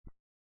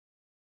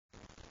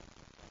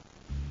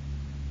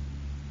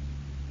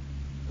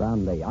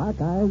From the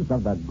archives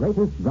of the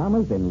greatest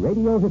dramas in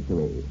radio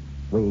history,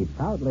 we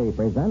proudly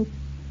present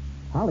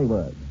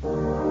Hollywood.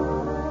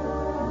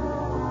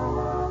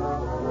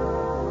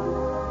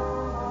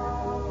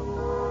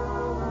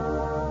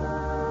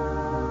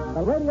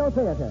 The Radio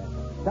Theater,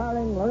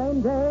 starring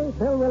Lorraine Day,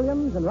 Phil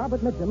Williams, and Robert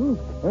Mitchum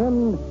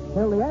in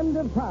Till the End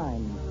of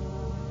Time.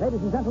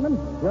 Ladies and gentlemen,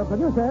 your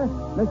producer,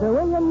 Mr.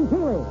 William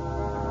Keeley.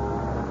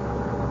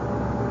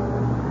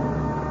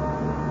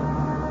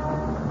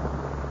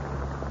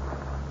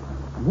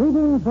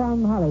 Greetings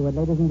from Hollywood,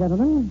 ladies and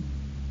gentlemen.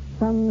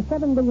 Some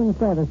 7 billion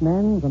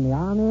servicemen from the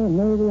Army,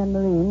 Navy, and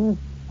Marines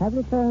have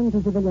returned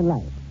to civilian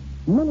life.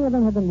 Many of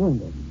them have been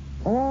wounded.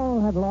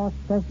 All have lost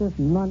precious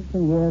months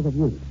and years of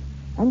youth.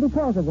 And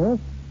because of this,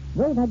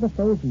 they've had to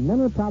face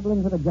many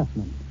problems of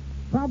adjustment.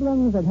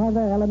 Problems that have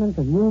their elements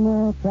of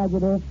humor,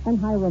 tragedy, and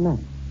high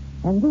romance.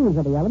 And these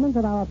are the elements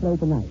of our play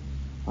tonight.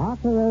 Our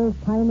hero's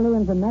timely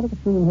and dramatic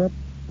scene hit,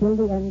 Till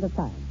the End of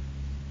Time.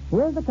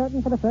 Here's the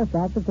curtain for the first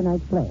act of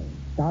tonight's play,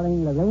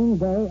 starring Lorraine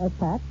Day as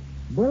Pat,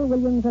 Bill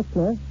Williams as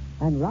Cliff,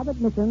 and Robert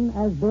Mitchum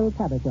as Bill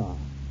Cabashaw,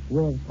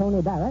 with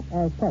Tony Barrett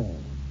as Terry.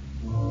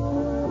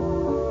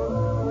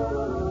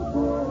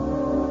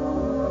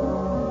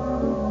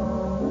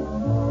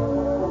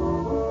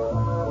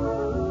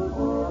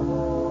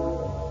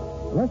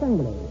 Los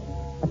Angeles,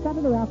 a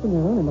Saturday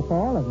afternoon in the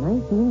fall of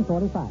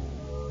 1945.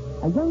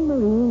 A young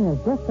Marine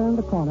has just turned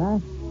the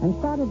corner and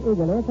started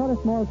eagerly toward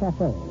a small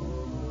cafe.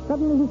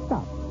 Suddenly he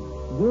stops,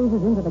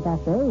 gazes into the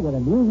cafe with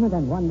amusement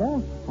and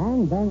wonder,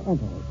 and then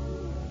enters.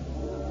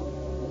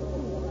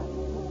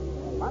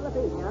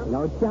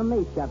 No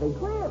chummy, Stuffy.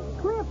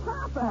 Cliff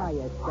Hopper. Oh,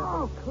 yes, Stuffy.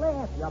 Oh,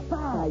 Cliff, you're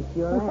back. I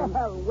sure am.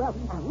 Well,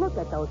 look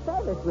at those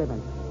service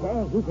ribbons.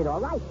 Hey, you did all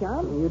right,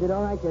 chum. You did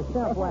all right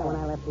yourself. Why, when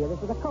I left here, this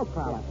was a Coke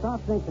parlor.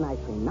 Soft drinks and ice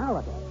cream. Now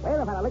look at it.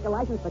 Well, I've had a liquor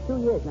license for 2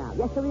 years now.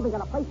 Yes, sir, even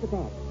got a place to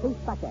dance. See,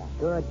 stuck there.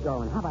 Good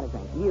going. How about a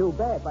drink? You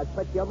bet, but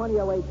put your money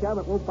away, chum.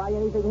 It won't buy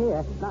anything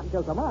here. Not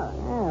until tomorrow.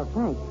 Oh,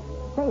 thanks.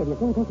 Say, have you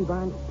seen Pinky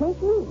Barnes?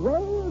 Pinky?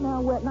 Well,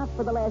 now, not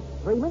for the last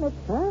 3 minutes,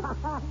 huh?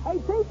 Hey,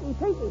 Pinky,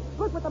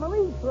 look what the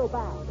Marines threw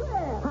back.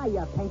 Yeah.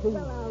 Hiya, Pinky.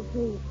 Well, I'll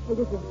see. Hey,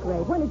 this is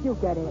great. When did you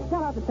get in?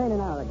 Got off the train an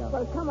hour ago.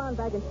 Well, come on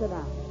back and sit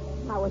down.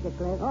 How was it,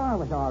 Cliff? Oh, it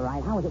was all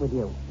right. How was it with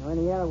you? Oh,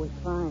 in the air, it was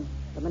fine.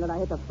 The minute I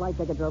hit the flight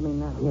ticket drove me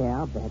nuts. Yeah,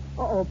 I'll bet.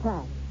 Uh-oh,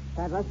 Pat.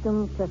 Pat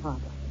Ruscombe, Cliff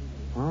Hopper.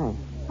 Hi.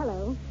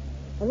 Hello.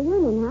 A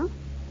reunion, huh?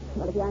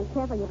 Well, if you aren't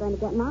careful, you're going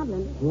to get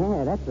maudlin.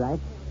 Yeah, that's right.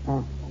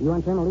 You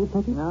on terminal leave,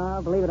 Pinky? No,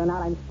 believe it or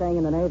not, I'm staying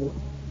in the Navy.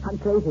 I'm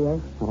crazy, eh?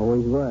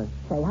 Always were.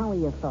 Say, how are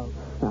your folks?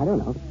 I don't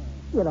know.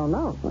 You don't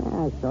know? Well,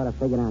 I sort of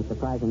figured on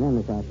surprising them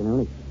this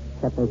afternoon,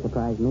 except they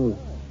surprised me.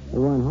 They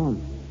weren't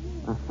home.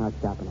 Out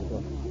shopping, I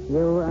guess.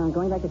 You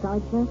going back to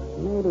college, sir?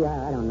 Maybe.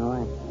 I don't know.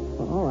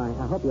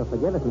 I hope you'll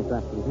forgive us, Miss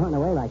Rusty, running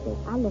away like this.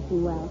 I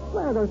listen well.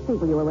 Where are those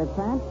people you were with,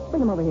 Pat?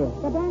 Bring them over here.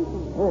 They're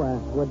dancing. Oh,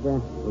 would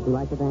you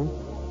like to dance?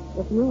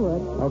 If you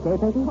would. Okay,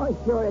 Pinky? Oh,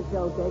 sure it's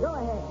okay. Go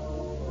ahead.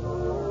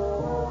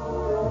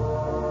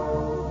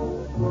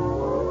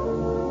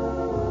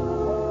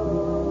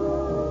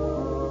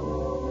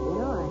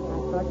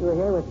 I thought you were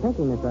here with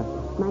Pinky, Miss Rusty.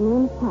 My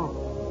name's Pat.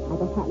 I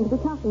just happened to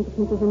be talking to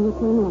people when you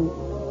came in.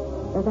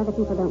 Those other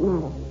people don't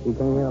matter. You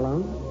came here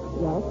alone?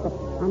 Yes, but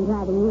I'm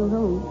driving you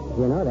home.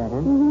 You know that,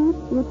 huh?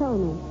 Mm-hmm. You told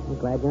me. I'm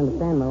glad you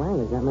understand my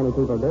language. Not many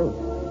people do.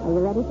 Are you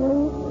ready to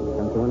leave?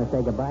 Don't you want to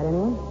say goodbye to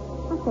anyone?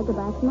 I'll say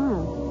goodbye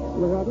tomorrow.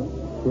 You ready?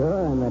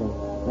 Sure, I'm ready.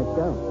 Let's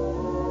go.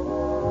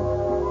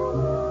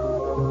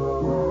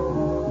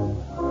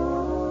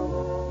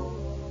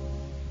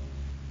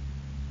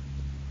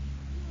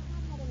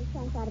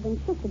 I'd have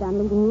insisted on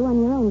leaving you on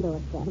your own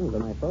doorstep.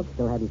 But my folks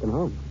still hadn't come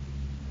home.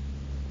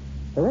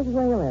 So this is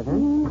where you live, huh?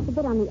 It's a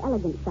bit on the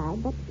elegant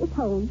side, but it's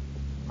home.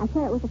 I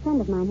share it with a friend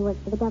of mine who works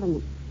for the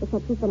government,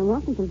 except he's been in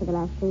Washington for the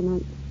last 3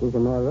 months. Gives you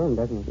more room,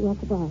 doesn't it? Yes,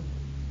 it does.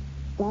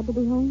 Glad to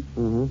be home?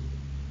 Mm-hmm.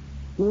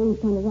 Marine's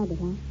kind of rugged,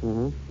 huh?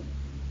 Mm-hmm.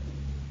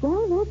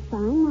 Well, that's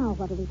fine. Now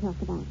what do we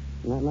talk about?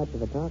 Not much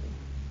of a talk.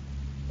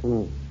 Come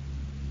here.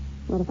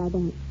 What if I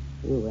don't?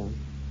 You will.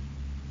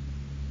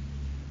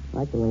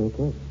 Like the way you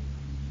kiss.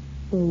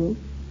 Do you?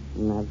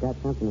 And I've got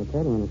something to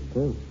tell you, and it's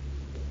true.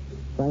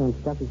 Saw you in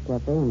Stuffy's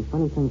Cafe, and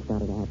funny things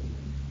started to happen.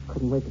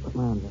 Couldn't wait to put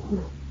my arms around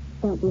you.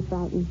 Don't be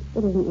frightened.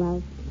 It isn't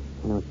love.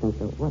 I don't think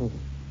so. What is it?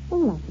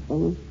 There's lots of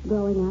things.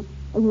 Growing up,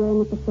 a year in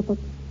the Pacific,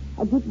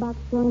 a jukebox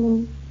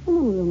joining, and then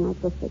a room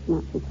like this that's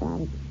not too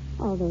crowded.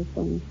 All those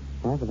things.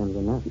 Half of them's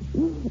enough.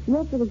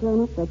 You're pretty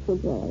grown up for a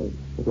kid your age.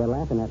 If you're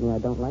laughing at me, I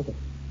don't like it.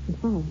 I'm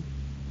sorry.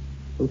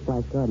 Who's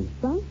Flash Gordon?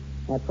 What?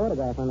 That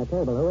photograph on the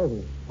table, who is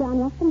he? John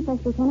Rustin,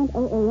 First Lieutenant,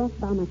 AAF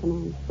Bomber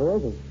Command. Who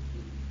is he?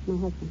 My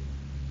husband.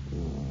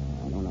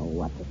 I don't know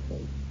what to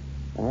say.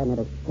 If I hadn't had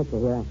a picture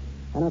here,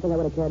 I don't think I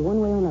would have cared one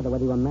way or another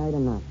whether you were married or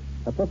not.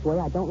 But this way,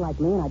 I don't like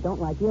me and I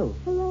don't like you.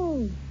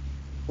 Hooray.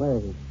 Where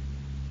is he?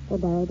 They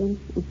buried him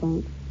in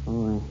France.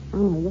 Oh, I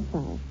know you're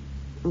sorry.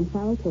 I'm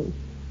sorry, too.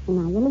 And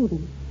now you're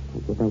leaving.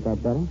 don't you think that's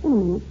better? In a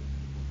minute.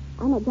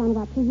 I met John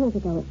about 2 years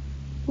ago.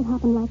 It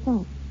happened like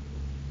that.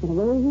 And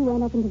away he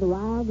went up into the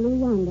wild blue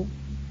yonder.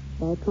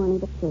 Very corny,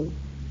 but true.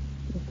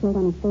 He was killed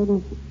on his third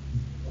mission.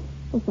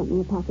 They sent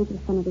me a package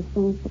with some of his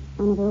things, but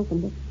I never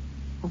opened it.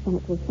 I sent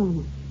it to his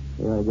family.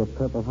 You ought to get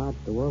Purple Hearts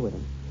to war with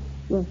him.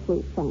 You're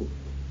sweet, thanks.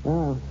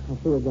 Well, I'll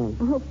see you again.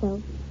 I hope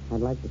so.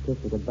 I'd like to kiss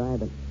you goodbye,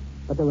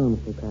 but the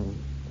room's too crowded.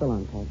 So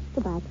long, Ted.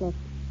 Goodbye, Cliff.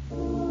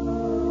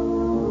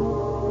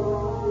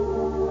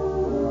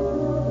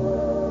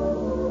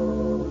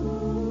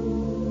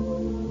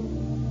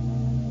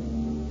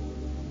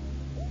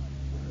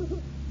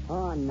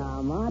 Oh,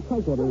 now, Ma,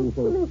 take it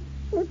easy.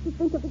 Cliff, to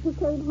think of it, you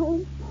came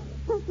home.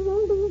 After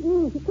all these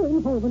years, you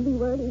came home and we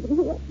weren't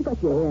even here.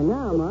 But you're here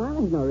now, Ma.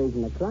 There's no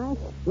reason to cry.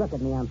 Look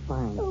at me, I'm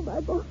fine. Oh, my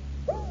boy.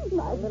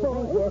 My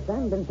boy. Yes,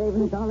 son. Been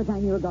saving this all the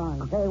time you were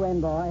gone. Say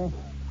when, boy.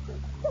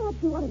 Dad,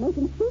 you want to make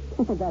him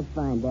sick? That's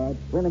fine, Dad.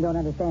 Women don't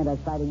understand us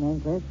fighting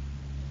men, Cliff.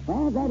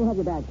 Well, glad to have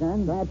you back,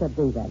 son. Glad to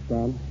be back,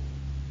 Dad.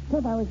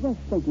 Cliff, I was just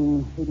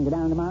thinking we can go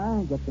down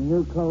tomorrow, get some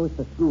new clothes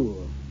for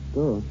school.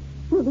 School?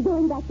 We'll be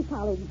going back to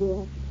college,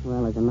 dear.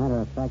 Well, as a matter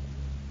of fact,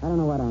 I don't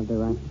know what I'll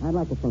do. I'd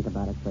like to think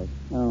about it first.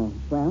 Oh,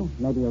 well,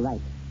 maybe you're right.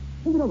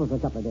 Think it over for a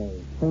couple of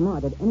days. Say, Ma,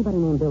 did anybody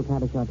named Bill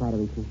Cabashaw try to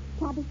reach me?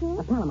 Cabashaw?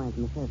 A pal of mine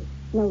from the service.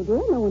 No,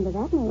 dear. No one to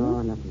that name.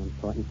 Oh, nothing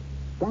important.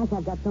 Gosh,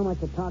 I've got so much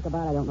to talk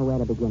about, I don't know where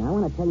to begin. I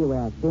want to tell you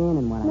where I've been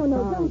and what No, I've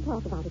no, done. don't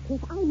talk about it,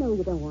 Cliff. I know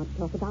you don't want to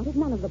talk about it.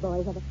 None of the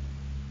boys ever.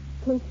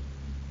 Cliff,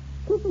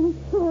 are you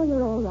sure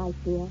you're all right,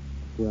 dear?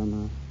 Sure,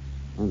 Ma.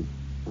 I'm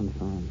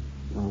fine.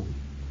 Fine.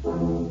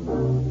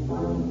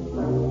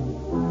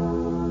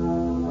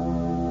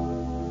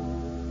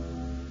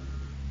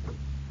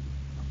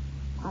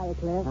 Hiya,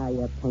 Cliff.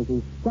 Hiya,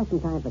 Pinky. Just in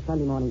time for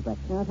Sunday morning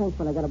breakfast. Oh, thanks,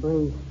 but I got a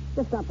breeze.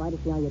 Just stop by to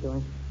see how you're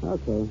doing.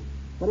 Okay.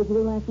 What did you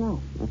do last night?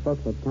 My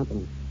folks had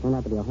company. Turned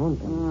out to be a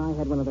homecoming. Oh, I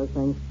had one of those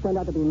things. Turned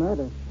out to be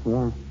murder.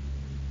 Yeah.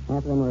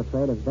 Half of them were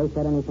afraid if they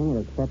said anything,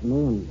 they'd accept me,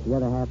 and the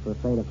other half were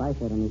afraid if I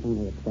said anything,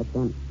 they'd accept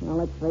them. Well,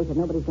 let's face it,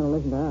 nobody's going to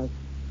listen to us.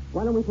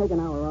 Why don't we take an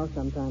hour off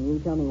sometime? You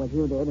tell me what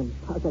you did, and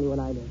I'll tell you what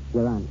I did.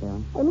 You're on,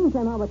 Carol. Hey,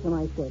 meantime, how about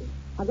my city?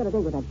 I've got a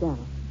date with that gal,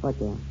 What,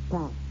 Carol?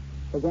 Pat.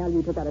 The gal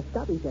you took out of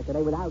Scotty's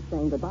yesterday without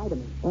saying goodbye to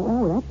me.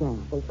 Oh, that gal.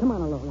 Hey, come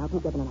on along. I'll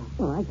pick you up in an hour.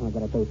 Oh, I can't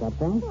get a date that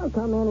fast. Well,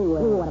 come anyway.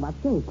 Oh, what about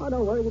Steve? Oh,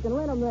 don't worry. You can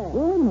rent them there.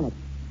 Wait a minute.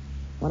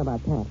 What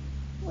about Pat?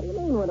 What do you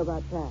mean, what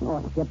about Pat?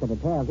 Oh, skip the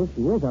details. If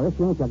she is or if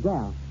she ain't your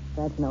gal.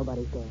 That's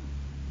nobody's girl.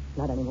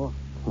 Not anymore.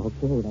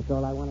 Okay, that's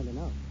all I wanted to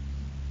know.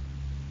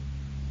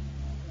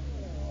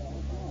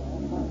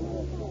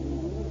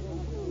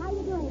 How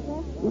you doing,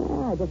 Cliff?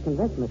 Yeah, I just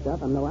convinced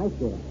myself I'm no ice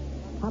skater.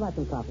 How about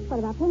some coffee? What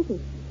about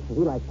Pinky? He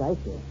likes ice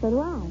skater. So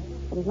do I.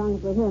 But as long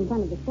as we're here in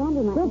front of the stand,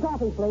 we might... Two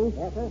coffee, please.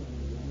 Yes, sir.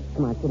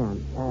 Come on, sit down.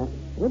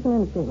 What's the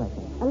name of the street like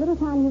that? A little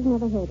town you've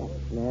never heard of.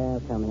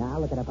 No, tell me.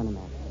 I'll look it up on the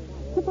map.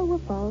 Chippewa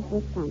Falls,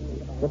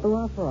 Wisconsin.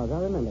 Chippewa Falls.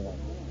 I'll remember that.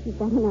 You've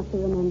got enough to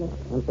remember.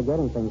 I'm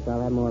forgetting things, so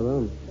I'll have more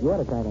room. You ought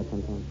to try that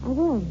sometime. I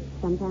will,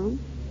 sometime.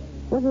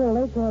 Was there a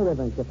lake or a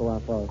river in Chippewa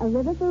Falls? A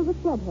river filled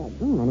with deadhead.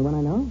 Anyone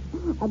I know?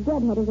 A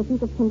deadhead is a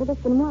piece of timber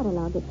that's been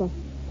waterlogged. It just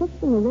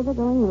sits in the river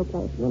going no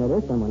place. Then it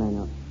is someone I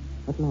know.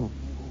 What's the matter?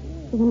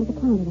 She's under the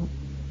counter there.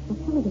 I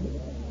told you.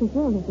 He's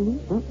ill, isn't he?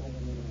 Huh?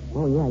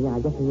 Oh, yeah, I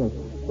guess he is.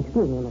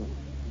 Excuse me a minute.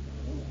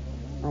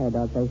 Hiya,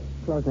 Dogface.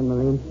 Closing,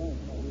 Marine.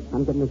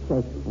 I'm getting this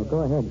shake. Well,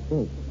 go ahead.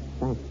 Shake.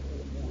 Thanks.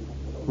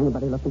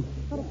 Anybody looking?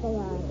 What if they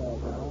are?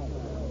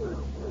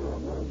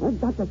 The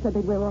doctor said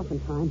they'd wear off in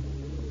time.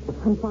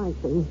 I'm fine,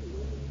 see?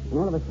 And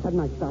all of a sudden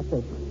I start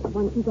this.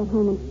 Once you get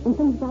home and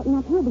things brighten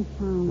up, he'll be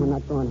fine. I'm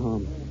not going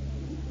home.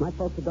 My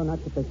folks would go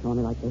nuts if they saw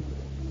me like this.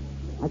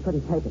 I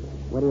couldn't take it.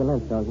 Where do you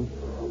live, Sergeant?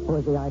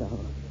 Boise, Idaho.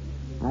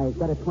 I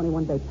got a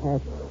 21-day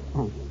pass.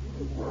 Thanks.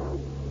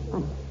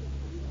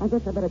 I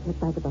guess I better check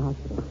back at the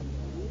hospital.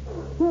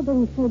 Still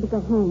being afraid to go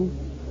home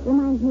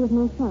reminds me of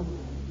myself.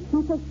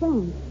 My first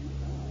dance.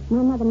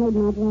 My mother made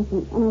my dress,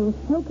 and I was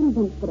so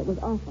convinced that it was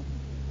awful.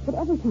 But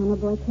every time a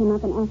boy came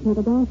up and asked me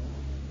to dance,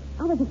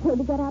 I was afraid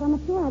to get out on the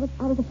floor.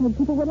 I was afraid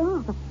people would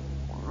laugh.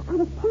 I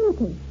was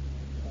panicky.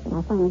 But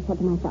I finally said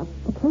to myself,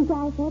 Patricia,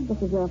 I said,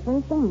 this is your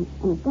first dance,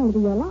 and it's going to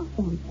be your last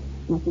dance.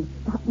 Unless you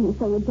stop being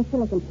so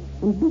ridiculous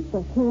and beat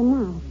this here and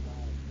now.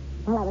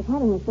 While I was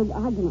having this big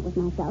argument with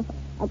myself,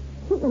 a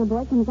cute little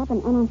boy comes up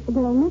and asked the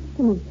girl next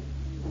to me.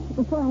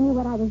 Before I knew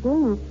what I was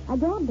doing, I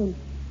grabbed him,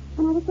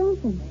 and I was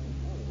dancing.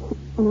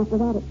 And after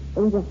that, it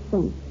was just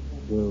sin.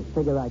 You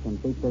figure I can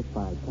beat this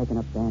by taking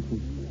up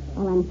dancing?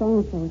 All I'm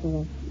saying,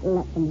 soldier, is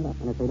let them look.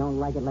 And if they don't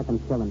like it, let them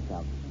kill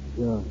themselves.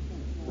 Sure.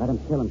 Let them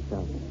kill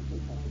themselves.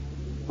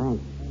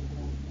 Thanks.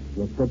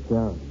 You're a good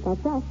girl.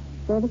 That's us.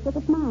 Service with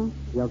a smile.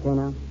 You okay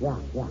now?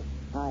 Yeah.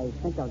 I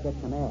think I'll get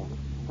some air.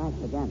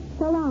 Thanks again.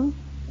 So long.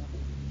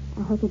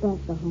 I hope he does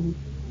go home.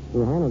 You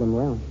handled him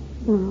well.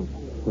 Nice.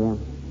 Yeah.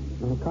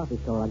 In the coffee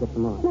store, I'll get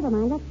some more. Never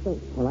mind, let's stay.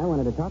 Well, I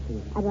wanted to talk to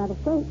you. I'd rather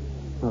stay.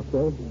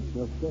 Okay.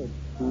 You'll stay.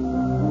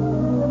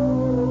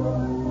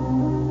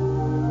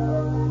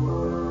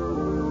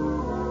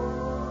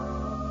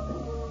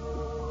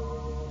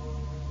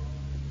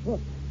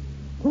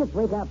 Cliff,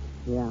 wake up.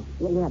 Yeah.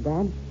 Yeah,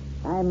 Dad.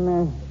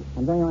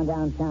 I'm going on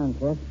downtown,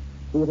 Cliff.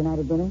 See you tonight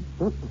at dinner?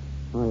 Huh?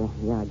 Oh,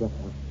 yeah, I guess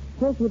so.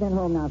 Chris, you've been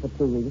home now for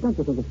 2 weeks. Don't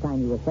you think it's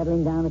time you were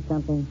settling down or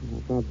something?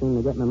 I can't seem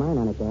to get my mind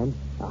on it, Dad.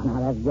 Oh,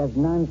 now, that's just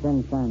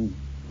nonsense, son.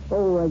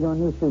 Oh, your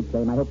new suit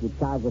game. I hope you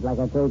charged it like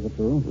I told you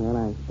to. Well,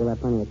 I still have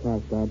plenty of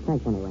cash, Dad.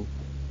 Thanks anyway.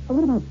 Oh,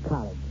 what about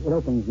college? It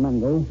opens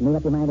Monday. Made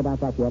up your mind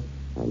about that yet?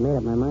 I've made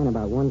up my mind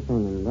about one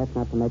thing, and that's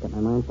not to make up my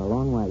mind for a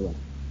long while yet.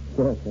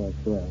 Sure.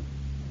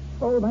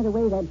 Oh, by the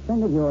way, that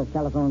friend of yours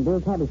telephoned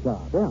Bill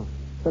Tabishaw. Bill.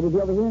 Said he'd be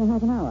over here in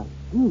half an hour.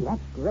 Gee, that's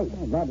great.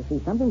 Yeah, glad to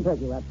see something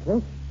perk you up,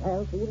 Chris.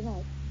 Well, see you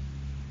tonight.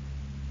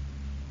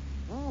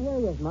 Here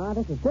he is, Ma.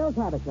 This is Bill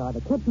Tabishaw, the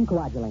kid from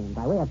Coagulating,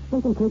 by way of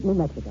Stinking Creek, New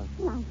Mexico.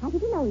 Now, how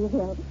did you know you,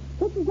 Bill?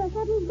 Fitz has just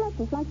had his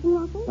breakfast. Like some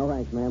waffles? No,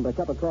 thanks, ma'am, but a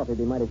cup of coffee would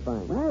be mighty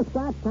fine. Well,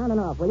 start sounding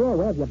off, will you?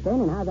 Where have you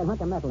been, and how's that hunk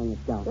of metal in your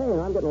skull? Hey,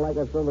 I'm getting like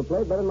a silver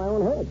plate better than my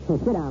own head.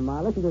 Sit down,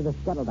 Ma. Listen to the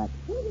scuttlebutt.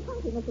 Here's your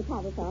coffee, Mr.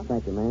 Tabitha.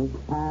 Thank you, ma'am.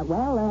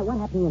 What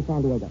happened to you in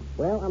San Diego?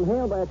 Well, I'm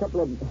hailed by a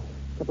couple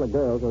of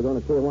girls who are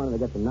going to Tijuana to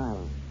get some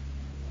nylon.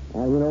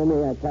 You know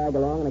me, I tag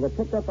along, and I get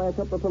picked up by a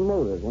couple of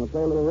promoters. Want to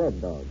play a little red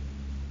dog.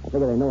 I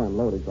figure they know I'm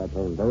loaded, so I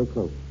play them very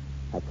close.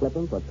 I clip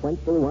them for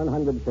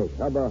 2,100 fish.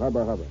 Hubba.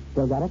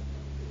 Still got it?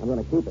 I'm going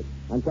to keep it.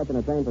 I'm catching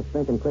a train for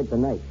Stinking Creek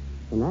tonight.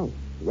 Tonight?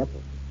 Yes,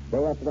 sir.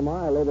 Day after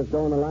tomorrow, I lay this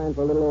dough in the line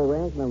for a little old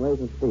ranch, and I'm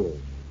raising steers.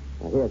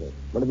 Now, here it is.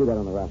 What have you got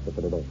on the roster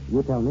for today?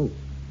 You tell me.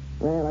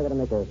 Well, I got to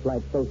make a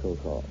slight social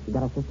call. You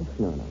got a sister?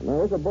 No.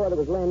 There's a boy that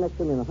was laying next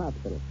to me in the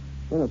hospital.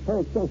 You know,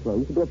 Terry Kinslow.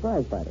 Used to be a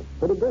prize fighter.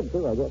 Pretty good,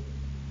 too, I guess.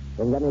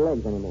 Doesn't got any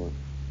legs anymore.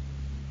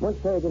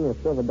 Once Terry gave me a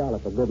silver dollar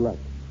for good luck.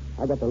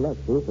 I got the luck,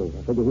 too, so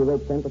I figure he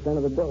raised 10%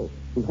 of the dough.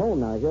 He's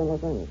home now, here in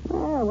Los Angeles.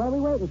 Well, what are we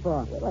waiting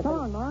for? Come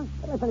on, Ma.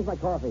 Let me finish my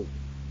coffee.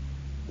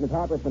 Miss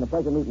Harper, it's been a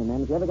pleasure meeting you,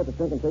 ma'am. If you ever get to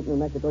Stinking Creek, New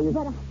Mexico, you...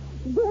 But,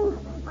 Bill,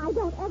 I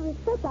don't ever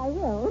expect I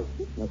will.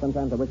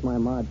 Sometimes I wish my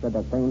ma had said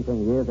that same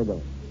thing years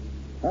ago.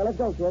 Let's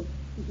go, kid.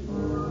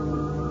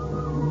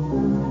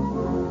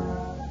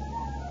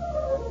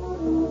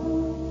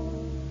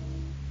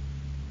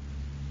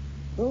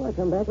 Oh, I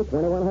come back with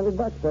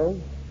 $2,100, sir.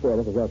 Here,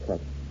 this is your cut.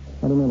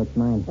 What do you mean it's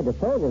mine? I just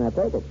told you, now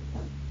take it.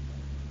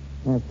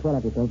 It's swell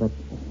up, you Bill, but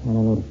I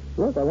don't need it.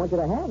 Look, I want you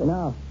to have it.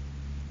 No.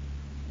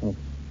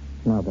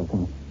 No, Bill,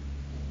 thanks.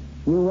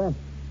 You,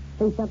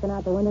 see something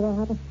out the window there,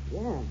 Hopper?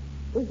 Yeah.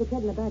 Who's the kid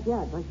in the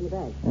backyard, punching the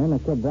bag? I'm a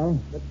kid, brother.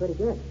 Looks pretty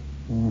good.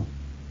 Yeah.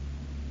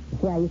 You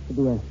see, I used to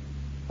be a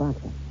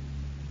boxer.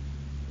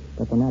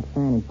 But they're not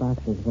signing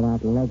boxers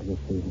without legs this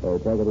season. Oh,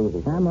 take it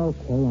easy. I'm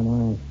okay. I'm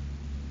all right.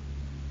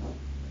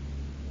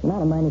 You know, I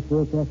don't mind this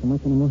wheelchair so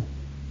much anymore.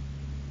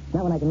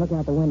 Not when I can look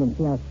out the window and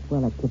see how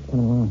swell that kid's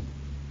coming along.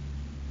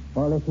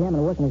 All this yamming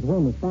to work on his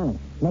wing, his balance.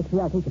 Next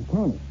year I'll teach him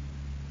tennis.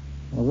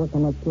 I'll work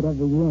on that kid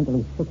every year until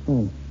he's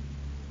 16.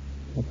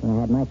 That's when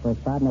I had my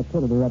first bout, and that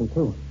kid will be ready,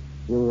 too.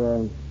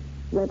 You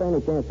ain't by any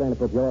chance trying to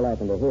put your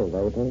life into his,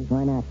 are you, Tony?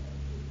 Why not?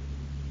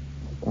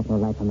 I've got no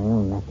life of my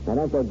own left. Now,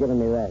 don't go giving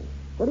me that.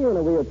 What are you in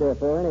a wheelchair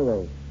for,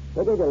 anyway?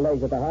 They gave you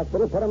legs at the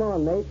hospital. Put them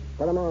on, mate.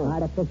 Put them on.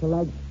 Artificial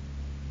legs?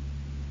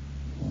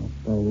 Oh,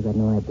 boy, you got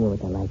no idea what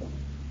they're like.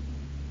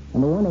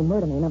 Number one, they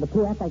murdered me. Number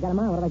two, after I got them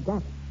on, what have I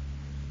got?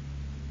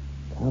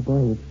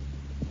 Cowboy, you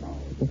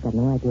just got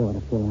no idea what I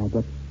feel when I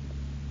get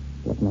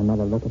my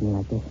mother look at me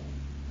like this.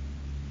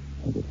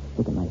 I get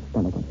sick in my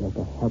stomach when she has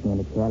to help me in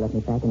the chair, let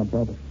me back in the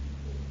bed.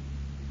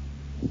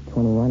 I'm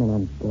 21 and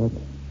I'm dead.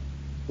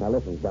 Now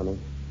listen, dummy.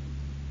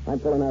 I'm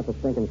pulling out for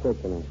Stinking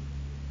Creek tonight.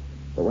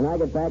 But when I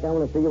get back, I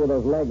want to see you with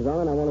those legs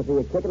on, and I want to see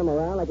you kicking them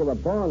around like you were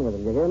born with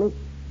them. You hear me?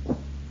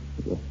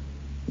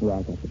 Yeah,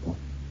 I guess it does.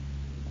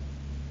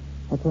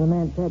 That's what the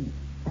man said.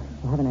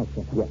 Well, have a nice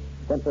trip. Huh? Yeah.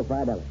 Sent for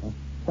 $5. Huh?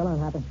 So long,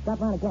 Hopper.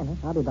 Stop on again,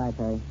 huh? I'll be by,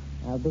 Terry.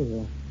 I'll be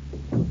here.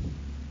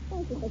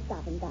 Thank you for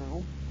stopping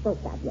by. We'll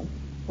stop you.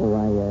 Oh,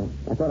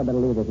 I thought I'd better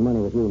leave this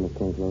money with you, Miss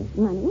Kinslow.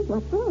 Money?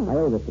 What for? I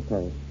owe this to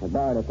Terry. I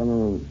borrowed it from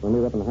him when we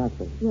were up in the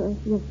hospital.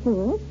 You're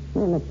sure?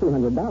 Man, that's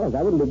 $200.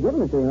 I wouldn't be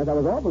giving it to you unless I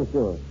was awful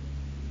sure.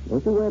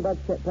 Don't you worry about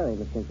Terry,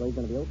 Miss Kinslow. He's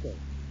going to be okay.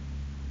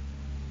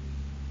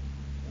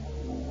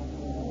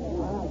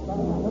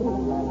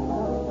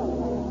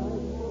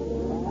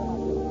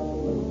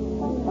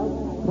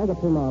 Take it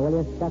 2 more, will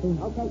you, Stuffy?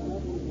 Okay.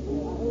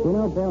 You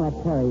know, Bill, that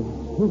Terry,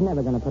 he's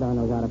never going to put on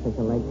those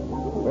artificial legs.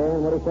 Yeah,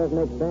 and what he says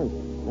makes sense.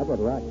 That's what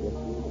rocks you.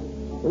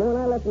 You know,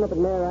 when I left him up at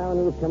Mare Island,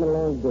 he was coming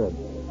along good.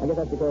 I guess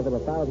that's because there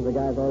were thousands of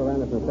guys all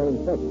around us in the same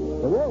fix.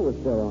 The war was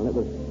still on. It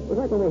was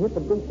like when we hit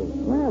the beaches.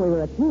 Well, we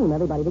were a team,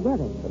 everybody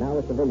together. But now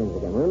we're civilians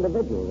again. We're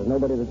individuals. There's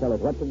nobody to tell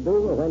us what to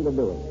do or when to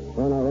do it.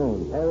 We're on our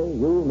own. Terry,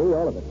 you, me,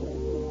 all of us.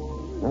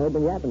 Now, we've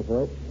been yapping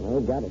for it. Now,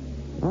 we've got it.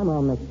 I'm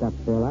all mixed up,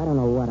 Bill. I don't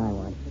know what I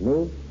want.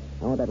 Me?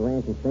 I want that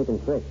ranch in Stinking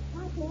Creek.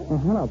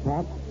 Hello,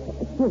 Pat.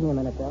 Excuse me a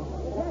minute, Bill.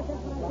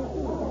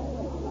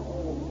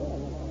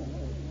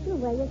 You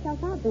wear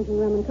yourself out drinking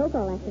rum and coke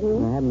all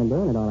afternoon. I haven't been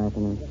doing it all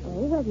afternoon.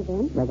 Oh, where've you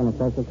been? Making a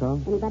social call?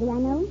 Anybody I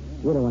know?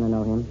 You don't want to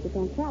know him. You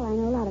can't tell. I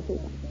know a lot of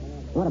people.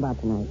 What about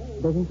tonight?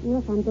 Busy?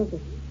 Yes, I'm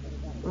busy.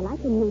 I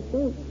like your new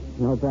suit.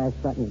 No brass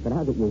buttons, but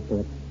I'll get used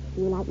to it.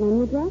 Do you like my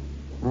new dress?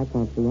 I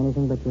can't see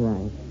anything but your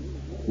eyes.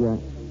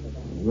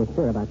 You're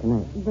sure about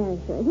tonight? Very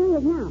sure. Here he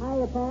is now.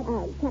 Hiya, Pat.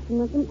 Captain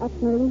Wilson,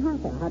 ex-Marine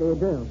Harper. How do you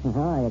do?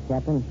 Hi,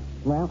 Captain.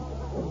 Well,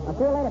 I'll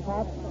see you later,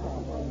 Pat.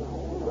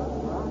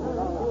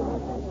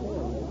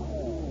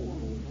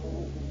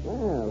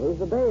 Well, who's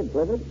the babe,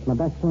 Clifford? My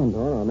best friend.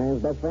 Oh, a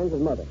man's best friend's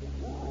his mother.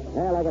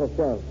 Well, I got to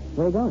show.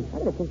 Where are you going?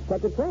 I got to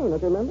catch a train,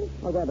 don't you remember?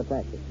 I'll grab a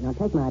taxi. Now,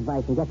 take my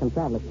advice and get some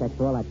traveler's checks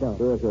for all that dough.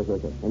 Sure.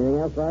 Anything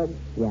else, Sarge?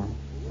 Yeah.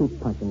 Keep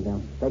punching,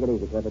 Bill. Take it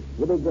easy, Clifford.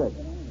 You'll be good.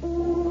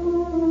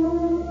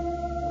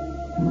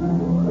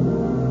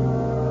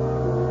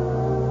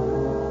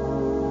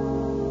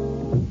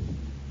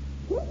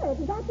 Clifford,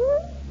 is that you?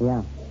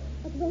 Yeah.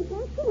 It's very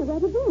fast dinner. Where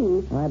have you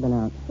been? Oh, I've been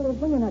out. Well,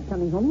 when you're not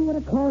coming home, you ought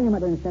to call your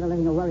mother instead of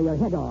letting her worry your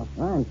head off.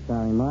 I'm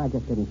sorry, Ma. I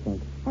just didn't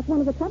think. That's one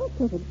of the troubles,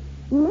 Clifford.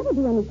 You never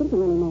do any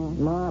thinking anymore.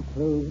 Ma,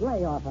 please,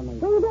 lay off of me.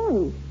 Where are you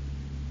going?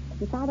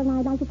 Your father and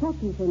I'd like to talk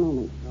to you for a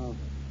moment. Oh,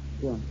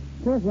 sure.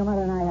 Truth, your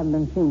mother and I haven't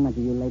been seeing much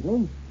of you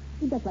lately.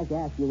 We'd just like to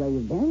ask you where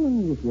you've been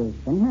and if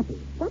you've been happy.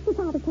 What your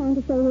father's trying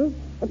to say is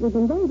that we've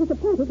been very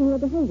disappointed in your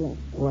behavior.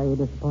 Why are you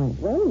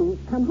disappointed? Well, you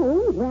come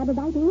home, grab a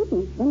bite to eat,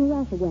 and then you're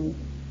off again.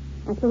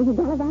 I suppose you're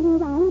gallivanting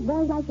around with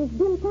boys like this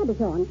Bill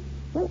Cabochon.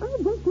 Well,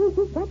 I just don't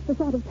think that's the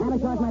sort of...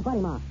 Cabochon's my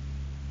buddy, Ma.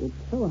 It's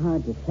so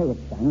hard to say it,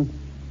 son.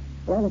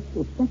 Well, it's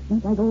just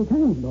not like old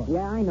times, boy.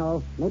 Yeah, I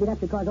know. Maybe that's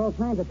because old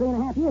times are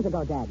 3.5 years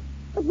ago, Dad.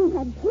 But we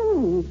had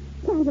plans.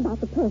 Plans about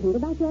the present,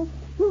 about your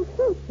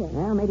future.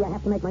 Well, maybe I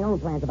have to make my own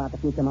plans about the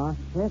future, Ma.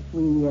 Yes,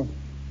 we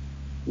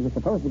were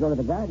supposed to go to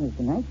the gardens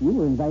tonight. You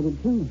were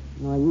invited, too.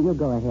 No, you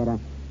go ahead. I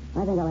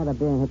think I'll have a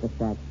beer and hit the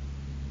sack.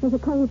 There's a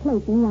cold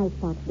place in the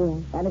icebox there.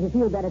 And if you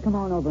feel better, come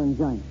on over and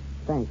join us.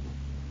 Thanks.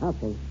 I'll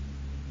see.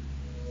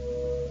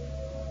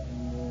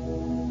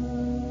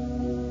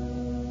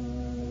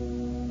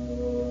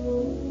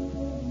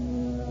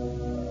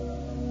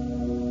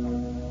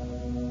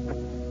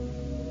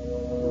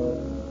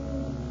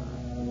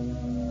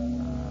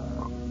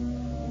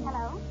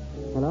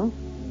 Hello?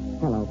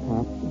 Hello,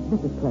 Pat.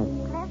 This is Cliff.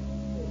 Cliff?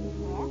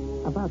 Yes?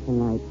 About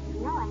tonight.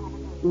 No, I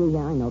haven't.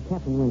 Yeah, I know.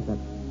 Captain Winthrop.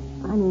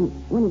 I mean,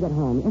 when you get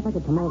home, if I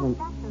could come over and...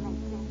 That's the next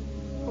thing.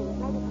 Please,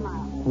 maybe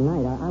tomorrow.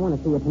 Tonight? I want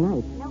to see you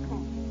tonight. No, Cliff.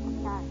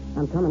 I'm sorry.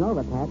 I'm coming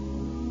over, Pat.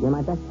 You're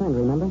my best friend,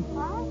 remember?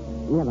 What?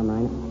 Never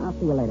mind. I'll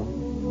see you later.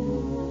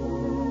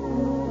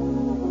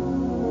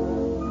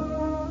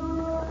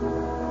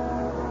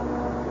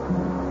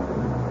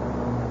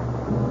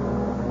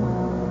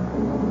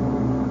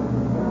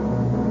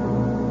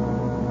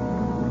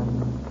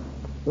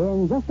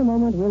 In just a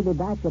moment, we'll be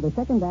back with the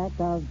second act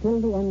of Till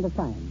the End of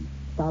Time,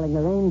 starring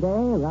Lorraine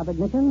Day, Robert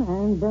Mitchum,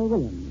 and Bill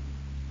Williams.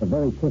 The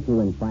very tissue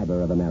and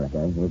fiber of America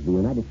is the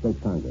United States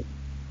Congress.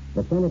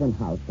 The Senate and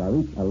House are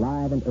each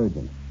alive and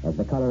urgent as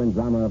the color and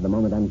drama of the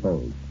moment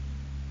unfolds.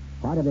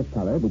 Part of this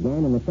color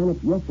began in the Senate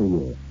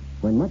yesteryear,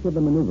 when much of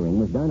the maneuvering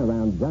was done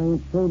around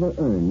giant silver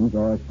urns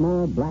or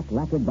small black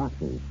lacquered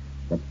boxes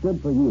that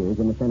stood for years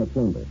in the Senate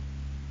chamber.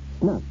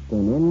 Snuff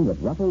came in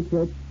with ruffled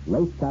shirts,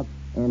 lace cuffs,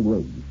 and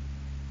wigs.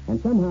 And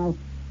somehow,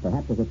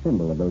 perhaps as a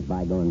symbol of those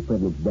bygone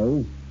privileged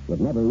days, it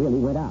never really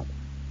went out.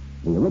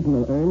 The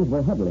original urns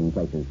were huddling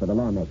places for the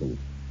lawmakers,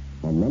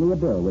 and many a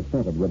bill was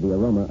scented with the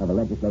aroma of a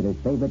legislator's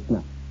favorite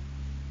snuff.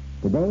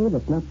 Today,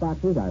 the snuff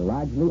boxes are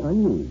largely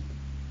unused,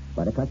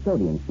 but a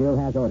custodian still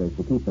has orders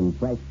to keep them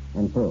fresh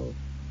and full.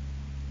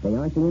 They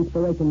aren't the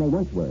inspiration they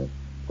once were,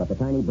 but the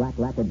tiny black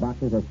lacquered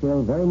boxes are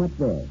still very much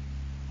there,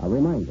 a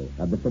reminder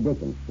of the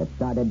tradition that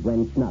started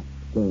when snuff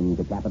came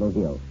to Capitol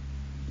Hill.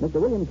 Mr.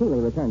 William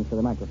Keeley returns to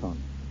the microphone.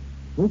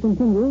 We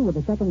continue with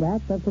the second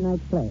act of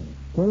tonight's play,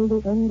 Till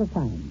the End of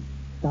Time,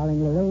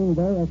 starring Lorraine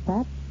Day as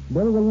Pat,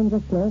 Bill Williams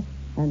as Cliff,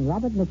 and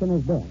Robert Mitchum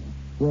as Bill,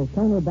 with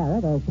Tony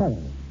Barrett as Terry.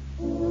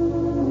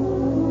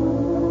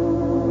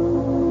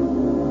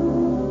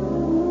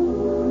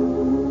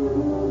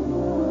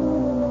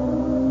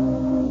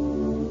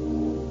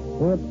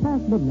 It's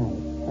past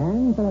midnight,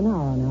 and for an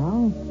hour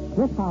now,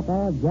 Cliff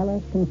Harper,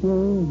 jealous,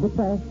 confused,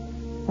 depressed,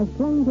 has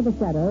flown to the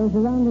shadows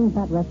surrounding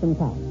Pat Weston's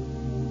house.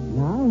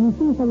 Now he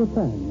sees her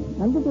return,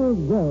 a little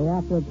gay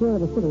after a tour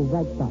of the city's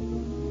bright spots.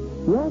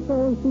 He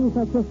also sees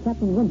her kiss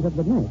Captain Winthrop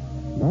good night,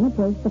 then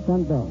approach the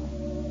front door.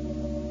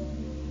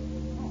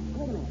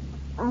 Wait a minute.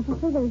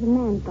 Officer, there's a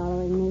man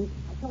following me.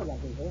 I told you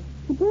I'd be here.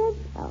 You did?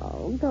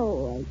 Oh, go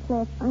away,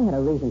 Cliff. I had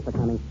a reason for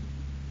coming.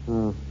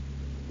 Oh,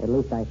 at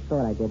least I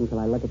thought I did until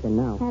I look at you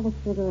now. Have a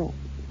cigarette.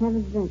 Have a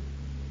drink.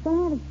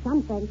 Then have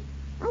something.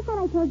 I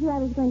thought I told you I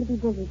was going to be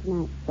busy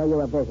tonight. So you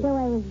were busy. So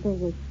I was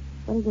busy.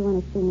 What did you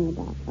want to see me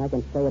about? I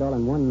can say it all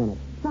in 1 minute.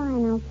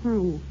 Fine, I'll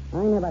time you.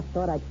 I never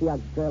thought I'd see a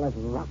girl as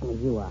rotten as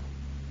you are.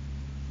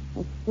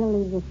 It still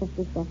leaves you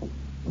 50 seconds.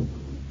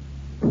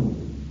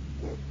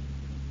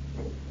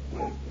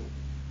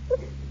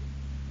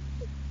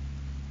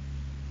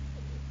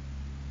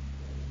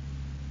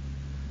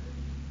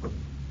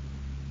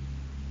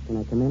 Can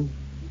I come in?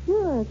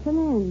 Sure, come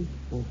in.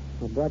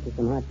 I brought you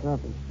some hot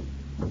coffee.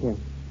 Here.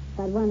 If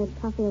I'd wanted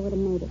coffee, I would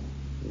have made it.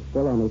 You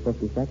still owe me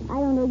 50 seconds. I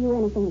don't owe you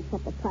anything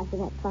except the price of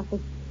that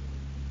coffee.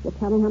 You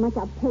tell me how much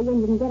I'll pay you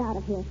and you can get out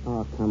of here.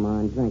 Oh, come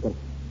on, drink it.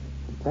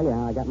 I'll tell you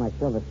how I got my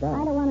silver star.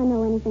 I don't want to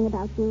know anything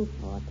about you.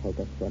 Oh, take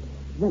a sip.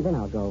 Then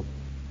I'll go.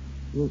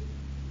 You've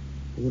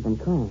been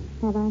crying.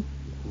 Have I?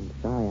 I'm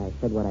sorry I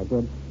said what I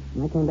did.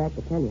 And I came back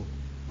to tell you.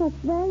 That's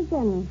very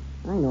generous.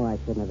 I know I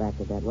shouldn't have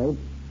acted that way,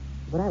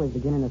 but I was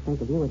beginning to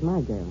think of you as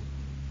my girl.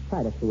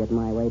 Try to see it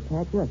my way,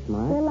 Pat. You're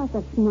smart. There are lots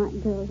of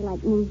smart girls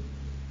like me.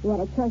 We had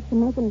a choice to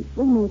make, and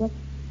we made it.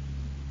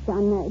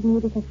 John married me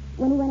because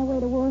when he went away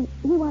to war,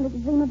 he wanted to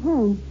dream of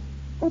home.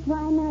 That's why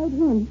I married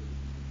him.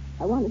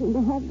 I wanted him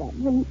to have that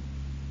dream.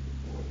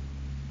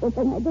 The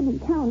thing I didn't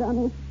count on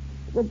is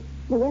that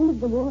the end of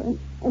the war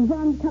and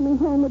John's coming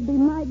home would be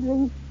my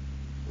dream.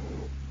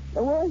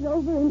 The war's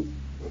over and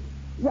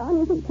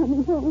John isn't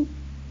coming home.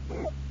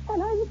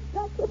 And I'm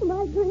stuck with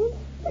my dream.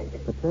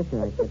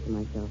 Patricia, I said to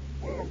myself,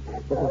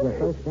 this is your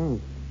first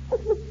dance.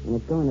 And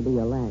it's going to be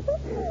your last.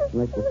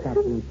 Unless you stop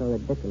being so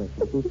ridiculous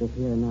and keep this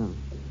here and now.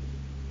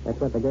 That's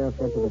what the girl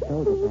said to the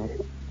soldier, Pat.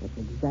 That's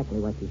exactly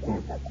what she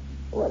said.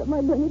 What am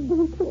I going to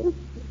do, Chris?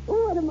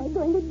 What am I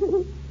going to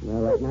do?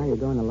 Well, right now you're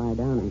going to lie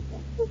down and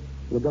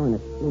you're going to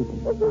sleep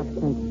and stop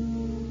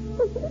thinking.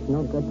 It's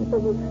no good to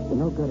think. It's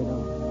no good at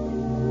all.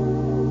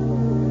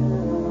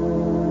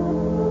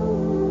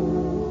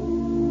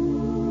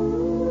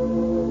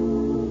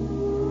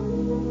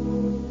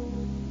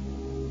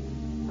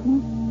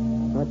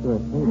 What do you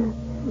think?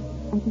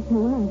 I just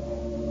know I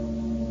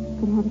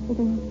could have a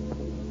cigarette.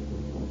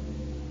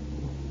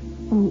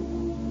 Thanks.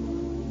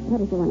 What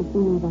did you want to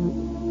see me about?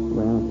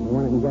 Well, I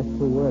want it in just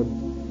 2 words.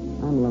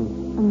 I'm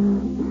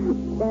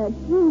lonesome. There are 2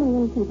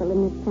 million people in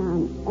this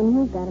town, and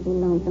you've got to be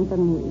lonesome for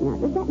me. Now,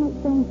 does that make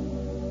sense?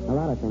 A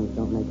lot of things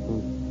don't make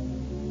sense.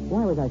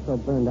 Why was I so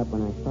burned up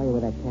when I saw you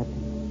with that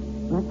captain?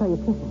 When I saw you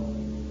kissing?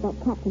 That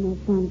captain is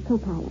John's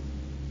co-pilot.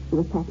 He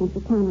was passing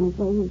through town on his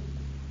way east.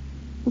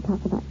 He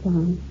talked about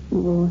John and the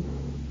war.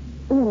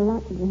 We had a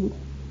lot to drink.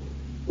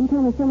 He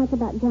told me so much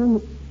about John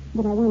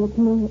that I wanted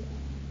to know it.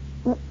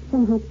 But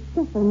somehow,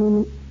 just for a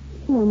moment,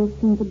 he almost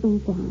seemed to be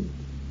John.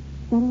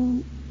 Is that all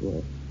right?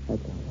 Yes,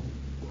 that's all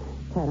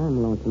right. Pat,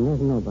 I'm lonesome.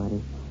 There's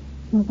nobody.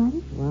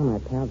 Nobody? Well, my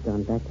pal's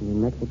gone back to New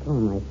Mexico,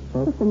 and my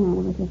folks... What's the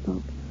matter with your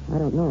folks? I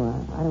don't know.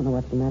 I don't know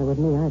what's the matter with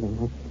me either.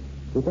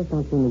 We just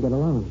don't seem to get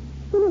along.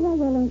 You know why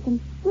you're lonesome?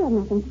 You have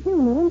nothing to do,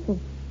 no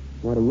interest.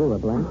 What are you, a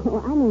blank? Oh,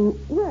 I mean,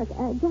 work,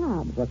 a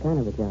job. What kind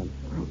of a job?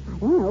 I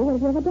don't know. What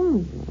have you ever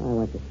done? I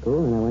went to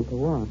school and I went to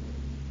war.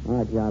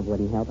 Our job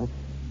wouldn't help.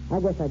 I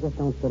guess I just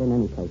don't fit in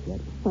any place yet.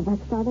 Well,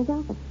 that's Father's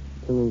office.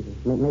 Too easy.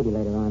 Maybe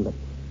later on, but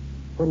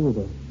what do you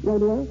do?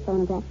 Radio,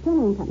 phonograph,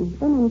 printing company.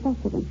 They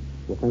manufacture them.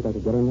 You think I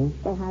could get in there?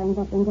 They're hiring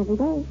veterans every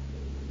day.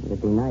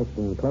 It'd be nice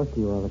being close to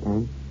you all the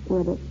time.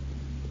 Would it?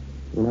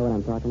 You know what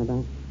I'm talking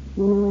about?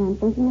 You know what I'm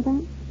thinking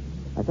about?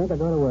 I think I'll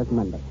go to work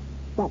Monday.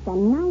 That's a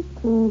nice,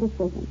 clean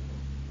decision.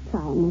 Try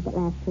and make it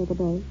last through the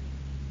day.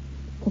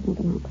 Kiss me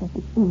goodnight,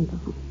 Clifford, and then go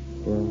home.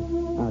 Sure.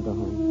 I'll go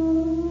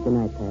home. Good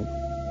night, Pat.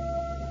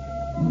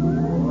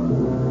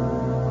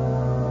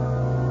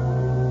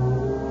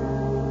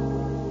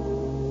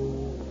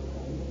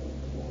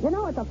 You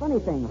know, it's a funny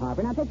thing,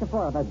 Harper. Now, take the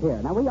 4 of us here.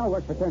 Now, we all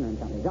work for Turner and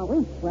Company, don't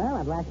we? Well,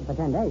 I've lasted for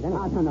 10 days,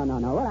 anyway.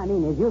 No. What I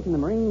mean is you from the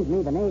Marines,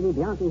 me the Navy,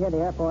 Bianchi here the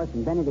Air Force,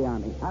 and Benny the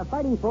Army. Our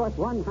fighting force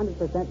 100%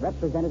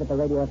 represented at the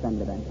Radio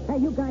Assembly Bench. Hey,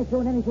 you guys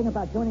doing anything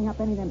about joining up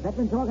any of them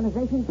veterans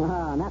organizations?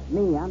 Not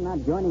me. I'm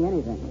not joining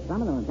anything. Some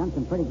of them have done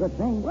some pretty good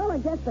things. Well, I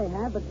guess they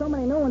have, but so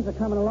many new ones are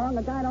coming along,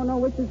 the guy don't know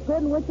which is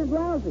good and which is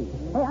lousy.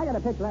 Hey, I got a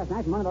picture last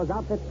night from one of those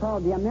outfits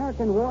called the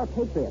American War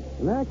Patriots.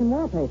 American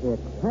War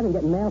Patriots. I've been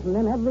getting mail from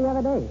them every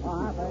other day. Oh,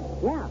 Harper.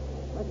 Yeah.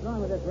 What's wrong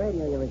with this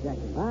radio you're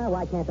rejecting?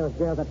 Why can't those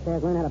girls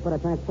upstairs learn how to put a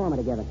transformer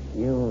together?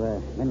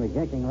 You've been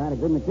rejecting a lot of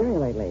good material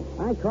lately.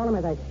 I call them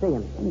as I see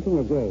them. Anything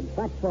you gauge.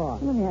 What's for?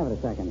 Let me have it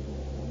a second.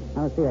 I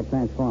want to see that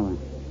transformer.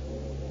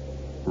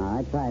 All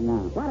right, try it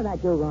now. What did I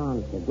do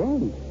wrong? You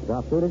gauged. It's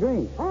off 2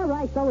 degrees. All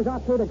right, so is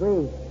off 2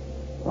 degrees.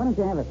 Why don't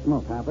you have a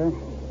smoke, Harper?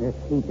 This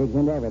heat digs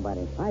into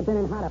everybody. I've been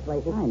in hotter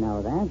places. I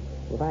know that.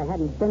 If I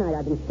hadn't been,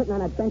 I'd been sitting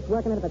on a bench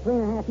working at it for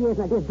 3.5 years,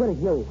 and I'd be as good as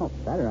you. Oh,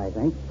 better, I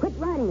think. Quit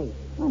riding me.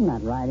 I'm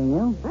not riding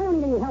you. I don't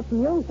need any help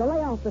from you, so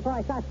lay off before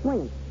I start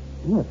swinging.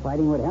 If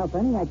fighting would help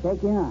any, I'd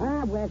take you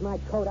on. Where's my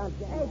coat?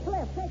 Hey,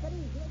 Cliff, take it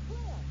easy.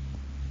 Cliff.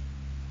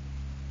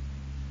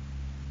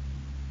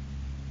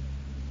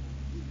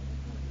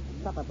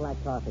 Cup of black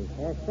coffee.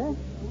 Yes, sir?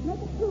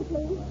 Make it 2,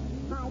 please.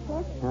 Hi,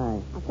 Cliff. Hi.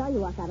 I saw you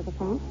walk out of the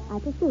plant. I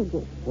pursued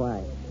you.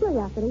 Why?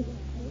 Curiosity.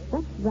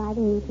 What's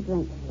driving you to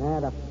drink?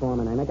 The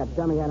foreman. I make a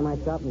dummy out of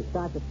myself and he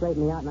starts to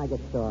straighten me out and I get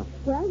sore.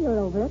 Well, you're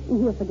over it,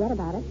 and he'll forget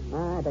about it.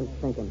 I've been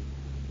thinking.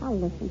 I'll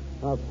listen.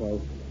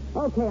 Okay,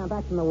 I'm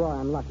back from the war.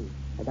 I'm lucky.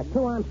 I got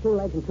 2 arms, 2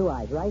 legs, and 2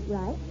 eyes, right?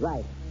 Right.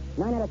 Right.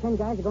 9 out of 10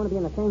 guys are going to be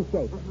in the same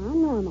shape.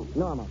 Normal.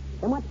 Normal.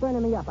 Then what's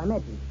burning me up? I'm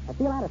edgy. I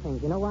feel out of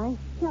things. You know why?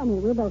 Tell me,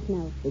 we'll both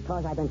know.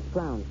 Because I've been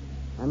scrounged.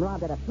 I'm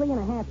robbed out of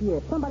 3.5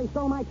 years. Somebody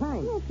stole my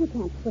time. Yes, you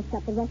can't twist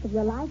up the rest of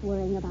your life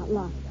worrying about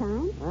lost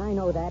time. I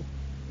know that.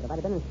 But if I'd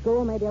have been in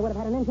school, maybe I would have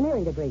had an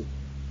engineering degree.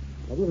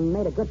 I'd even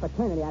made a good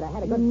fraternity. I'd have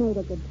had a good... You made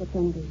a good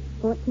fraternity.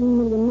 14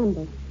 million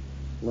members.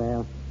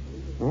 Well,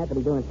 I have to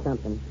be doing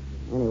something.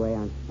 Anyway,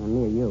 I'm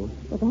near you.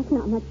 Well, that's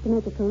not much to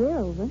make a career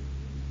over.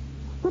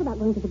 What about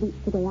going to the beach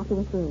today after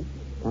we're through?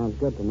 Sounds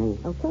good to me.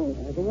 Okay.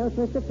 Anything else,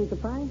 mister? Piece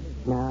of pie?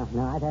 No,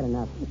 I've had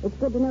enough. It's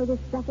good to know this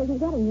stuff isn't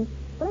getting you.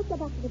 But let's get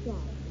back to the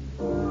job.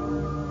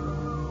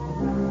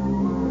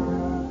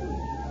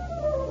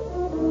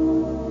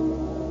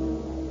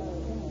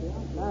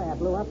 Sorry, I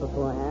blew up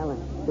before, Hal.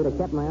 I should have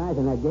kept my eyes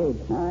on that gauge.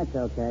 Oh, that's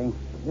okay.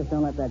 Just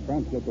don't let that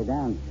bench get you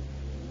down.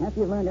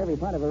 After you've learned every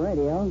part of a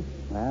radio,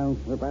 well,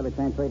 we'll probably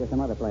transfer you to some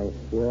other place.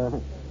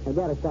 Sure. I've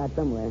got to start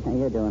somewhere. Hey,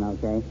 you're doing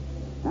okay.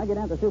 I'll get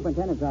down to the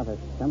superintendent's office.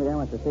 Somebody there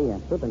wants to see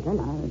you.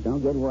 Superintendent?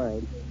 Don't get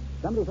worried.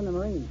 Somebody from the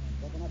Marines.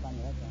 Checking up on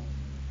you, that's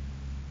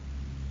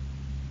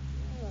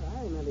all.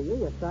 I remember you.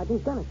 You're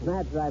Sergeant Gunnison.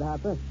 That's right,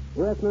 Harper.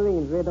 U.S.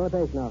 Marines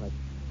Rehabilitation Office.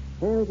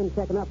 Here we've been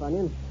checking up on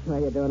you. Well,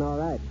 you're doing all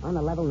right. On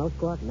the level, no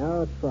squawk?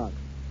 No squawk.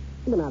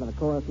 You've been out of the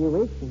Corps a few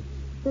weeks, and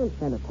it's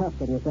kind of tough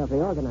getting yourself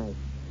reorganized.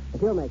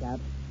 But you'll make out.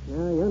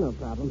 No, you're no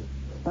problem.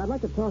 But I'd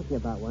like to talk to you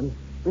about one.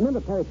 Remember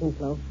Perry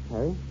Kinslow?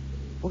 Perry?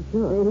 Oh,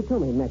 sure. He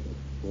told me he'd met you.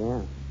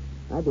 Yeah.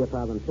 I'd be a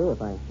problem, too,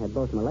 if I had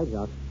both my legs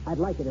off. I'd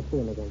like you to see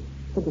him again.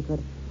 Think you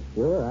could?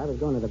 Sure. I was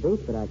going to the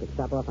beach, but I could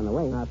stop off on the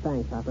way.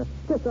 Thanks, Hopper.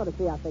 Just sort of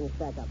see how things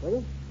stack up, will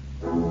you?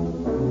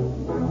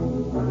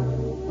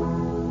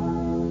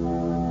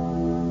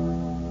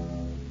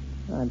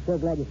 Oh, I'm so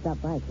glad you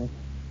stopped by, Cliff.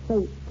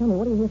 Say, tell me,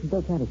 what do you hear from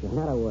Bill Catterton?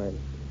 Not a word.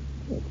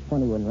 It's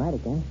funny you wouldn't write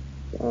it, guy.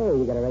 Hey,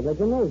 you got a regular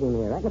gymnasium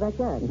here, right in the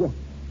backyard. Yeah,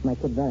 my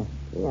kid brother.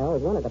 Yeah, I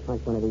always wanted to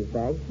punch one of these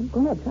bags. Go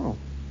ahead, try it.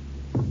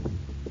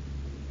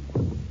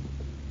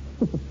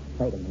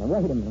 Wait a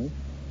minute.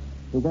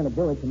 If you're going to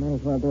do it, you might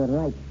as well do it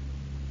right.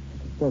 I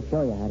can still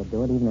show you how to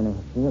do it, even in a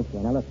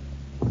wheelchair. Now, look.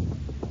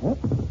 Yep.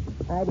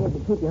 Idea is to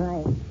keep your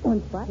eye in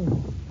one spot and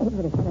aim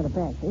for the center of the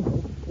bag. See?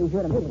 Be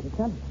sure to meet it,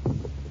 son.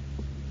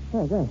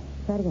 Hey, good.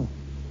 Try it again.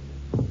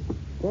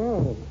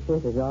 Hey,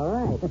 this is all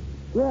right.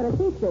 You ought to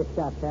teach this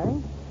stuff,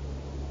 Terry.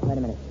 Wait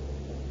a minute.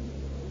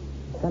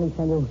 Sonny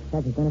send you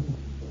Sergeant Gunnison?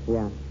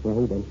 Yeah,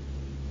 he did.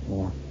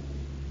 Yeah.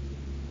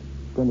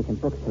 Gave me some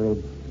books to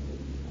read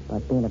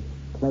about being a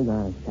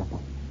playground and stuff.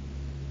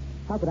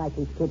 How could I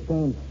teach kids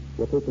games?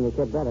 You're teaching your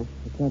kid better.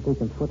 You can't teach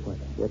them footwork.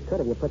 You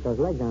could if you put those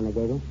legs on they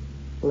gave you.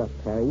 Look,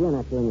 Terry, you're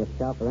not doing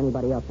yourself or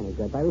anybody else any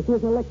good by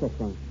refusing to lick this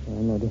thing.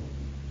 Yeah, maybe.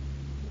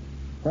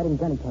 Why didn't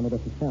Gunny tell me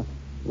this himself?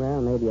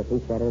 Well, maybe if he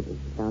said it, it'd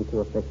sound too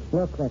official.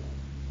 Look, Cliff.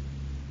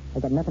 I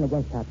got nothing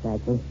against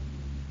Topside, see?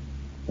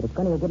 But if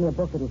Gunny will give me a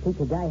book that'll teach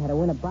a guy how to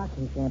win a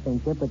boxing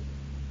championship with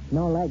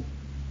no legs,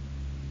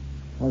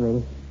 I'll read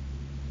it.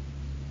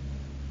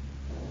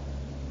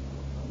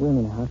 You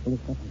in the house, will you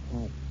step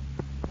inside?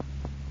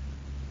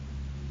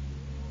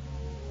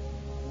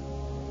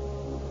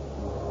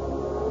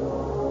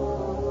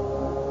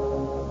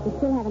 You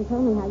still haven't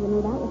told me how you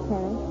made out with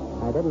Perry.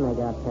 I didn't make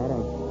out, Ted.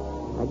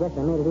 I guess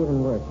I made it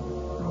even worse.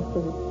 I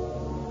see.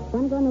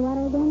 Want to go in the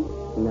water again?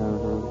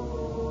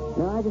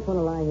 No, I just want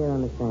to lie here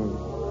on the sand.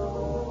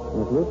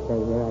 And if you stay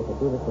here, I could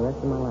do this the rest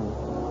of my life.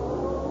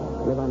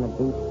 Live on the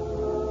beach,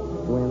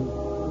 swim,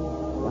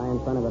 lie in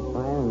front of a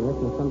fire, and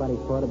listen to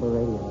somebody's portable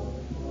radio.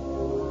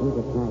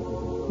 Music's nice,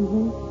 isn't it?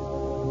 Mm-hmm.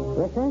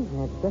 Listen,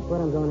 that's just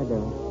what I'm going to do.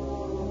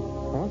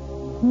 Pat?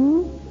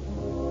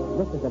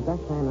 This is the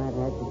best time I've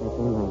had since I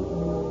came home.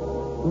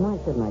 Why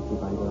shouldn't I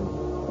keep on doing it?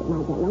 It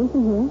might get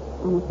lonesome here.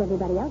 Almost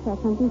everybody else has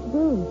something to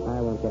do.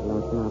 I won't get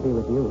lonesome. I'll be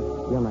with you.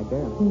 You're my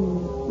girl.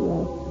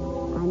 Yes,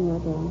 I'm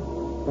your girl.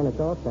 Then it's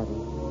all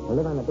settled. We'll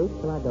live on the beach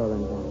till our door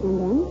runs out. And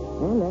then?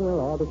 And then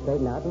we'll all be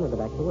straightened out and we'll go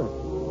back to work.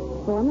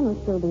 Foreman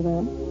will still be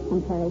there.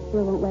 And Perry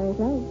still won't wear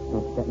his legs.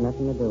 That's got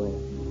nothing to do with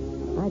it.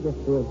 I just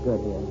feel good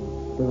here,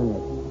 doing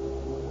this.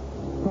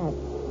 Pat,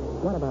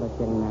 what about us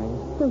getting married?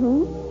 To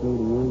whom? Me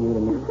to you, you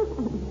to me.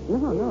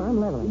 No, I'm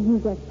leveling.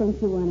 You just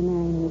think you want to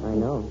marry me. I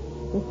know.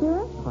 You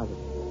sure? Positive.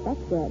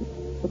 That's good.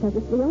 Because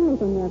it's the only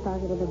thing you're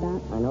positive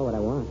about. I know what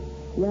I want.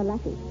 You're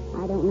lucky.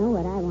 I don't know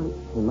what I want.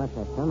 You must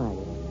have some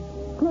idea.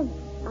 Cliff,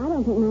 I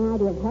don't think my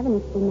idea of heaven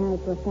is to be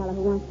married to a fellow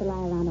who wants to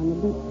lie around on the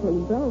beach till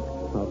he's broke.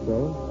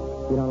 Okay.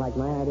 You don't like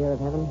my idea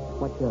of heaven?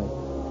 What's yours?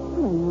 I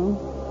don't know.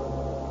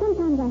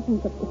 Sometimes I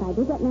think that if I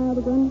do get married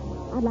again,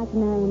 I'd like to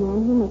marry a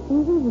man who makes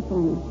things easy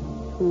for me.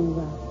 Who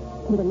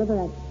can deliver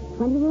a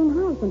 20-room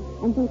house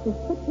and thinks his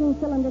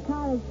 16-cylinder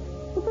car is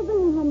just for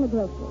bringing home the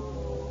groceries.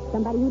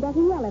 Somebody who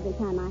doesn't yell every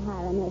time I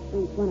hire a nurse for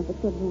each one of the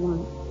kids who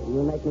want.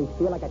 You make me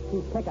feel like a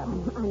cheap pickup.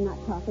 I'm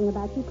not talking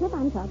about you, Cliff.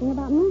 I'm talking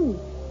about me.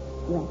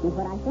 You ask me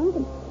what I think,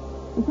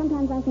 and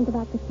sometimes I think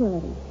about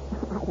security.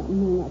 I don't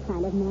mean that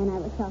kind of man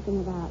I was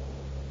talking about.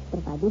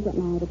 But if I do get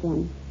married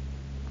again,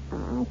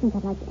 I think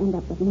I'd like to end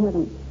up with more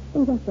than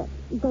just a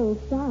gold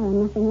star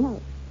and nothing else.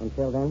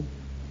 Until then?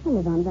 I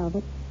live on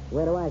velvet.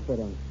 Where do I fit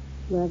in?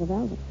 You're the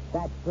velvet.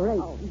 That's great.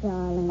 Oh,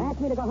 darling. Ask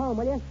me to go home,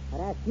 will you?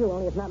 I'd ask you,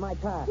 only it's not my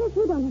car. Cliff,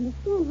 you don't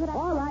understand what I...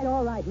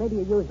 All right. Maybe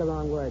you used the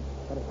wrong word.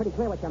 But it's pretty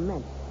clear what you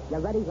meant. You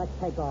ready? Let's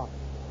take off.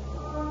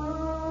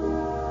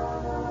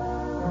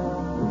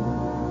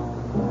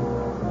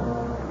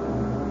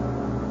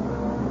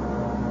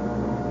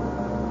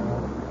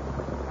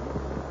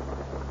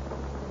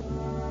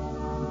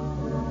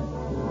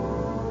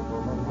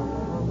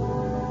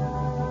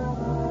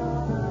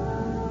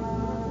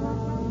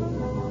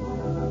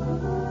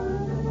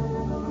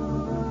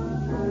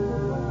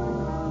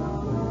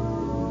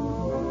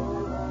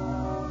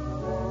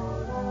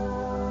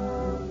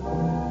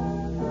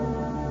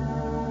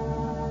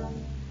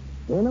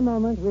 a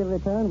moment, we'll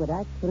return with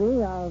Act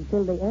 3 of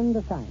Till the End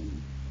of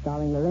Time,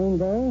 starring Lorraine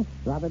Day,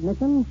 Robert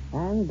Mitchum,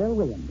 and Bill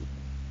Williams.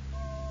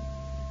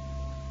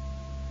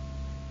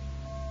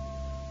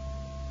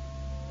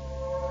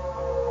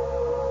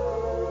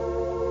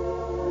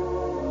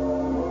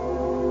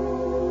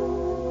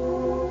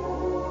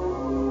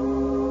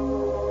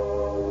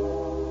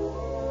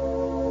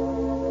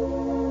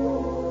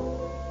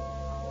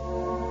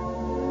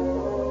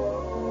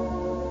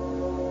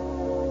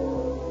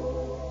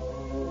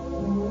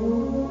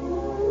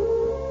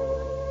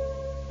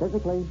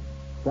 Physically,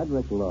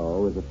 Frederick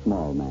Lowe is a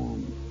small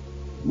man.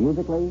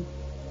 Musically,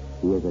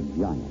 he is a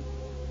giant.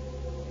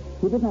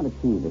 He did not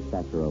achieve his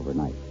stature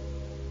overnight.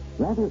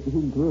 Rather,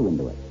 he grew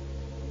into it.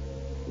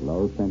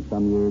 Lowe spent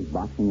some years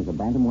boxing as a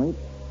bantamweight,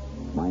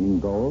 mining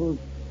gold,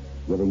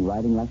 giving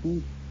riding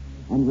lessons,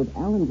 and with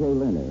Alan J.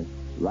 Lerner,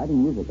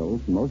 writing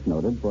musicals most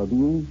noted for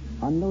being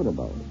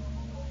unnotable.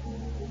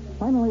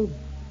 Finally,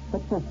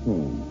 success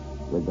came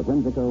with the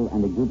whimsical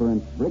and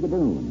exuberant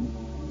Brigadoon,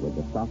 with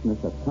the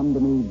softness of Come to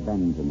Me,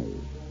 Bend to Me,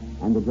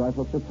 and the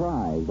joyful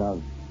surprise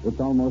of It's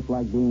Almost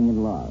Like Being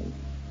in Love.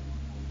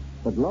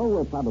 But Lowe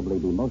will probably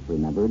be most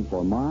remembered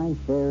for My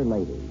Fair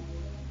Lady.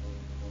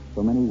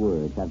 So many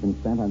words have been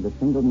spent on this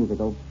single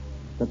musical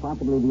that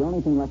possibly the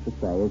only thing left to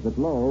say is that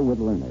Lowe, with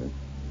Lerner,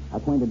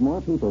 acquainted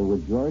more people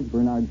with George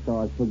Bernard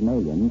Shaw's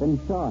Pygmalion than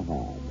Shaw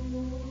had.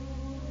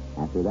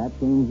 After that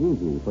came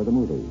Gigi for the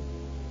movie.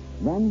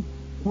 Then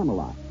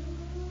Camelot,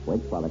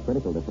 which, while a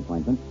critical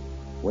disappointment,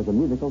 was a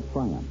musical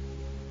triumph.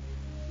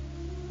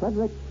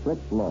 Frederick Fritz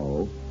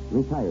Lowe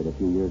retired a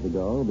few years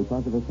ago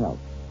because of his health,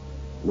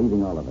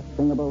 leaving all of us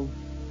singable,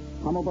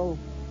 hummable,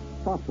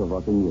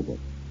 thought-provoking music.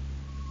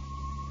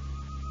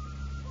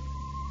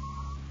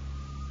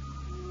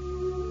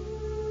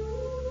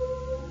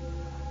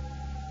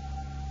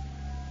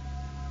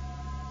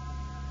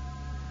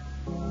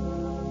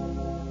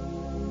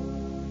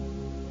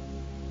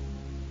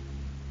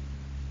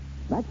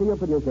 Back to your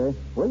producer,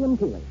 William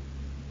Keeley.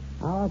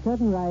 Our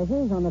curtain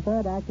rises on the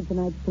third act of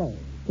tonight's play,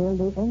 Till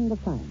the End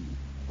of Time,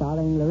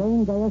 starring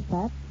Lorraine Day as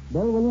Pat,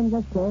 Bill Williams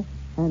as Cliff,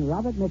 and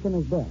Robert Mitchum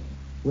as Bill,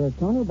 with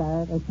Tony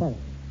Barrett as Perry.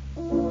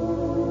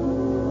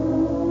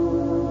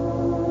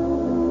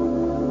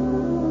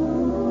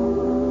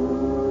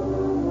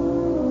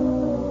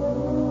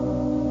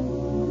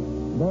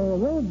 They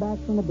rode back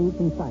from the beach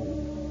in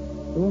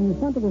silence. In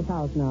front of his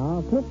house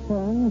now, Cliff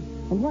turns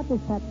and watches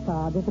Pat's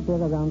car disappear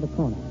around the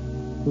corner.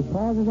 He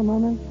pauses a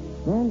moment,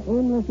 then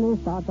aimlessly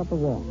starts up the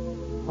walk,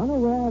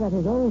 unaware that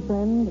his old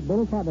friend,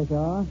 Bill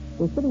Cabashaw,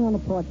 is sitting on the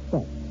porch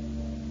steps.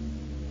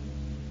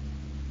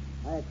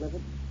 Hi,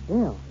 Clifford.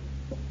 Bill.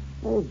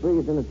 I just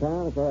breezed into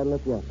town. I thought I'd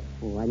look you up.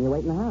 Well, why didn't you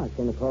wait in the house?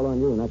 Came to call on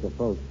you, not your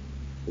folks.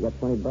 You got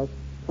 $20?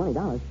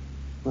 $20?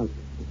 Well,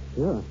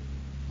 sure.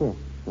 Here,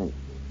 Thanks.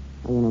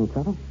 are you in any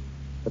trouble?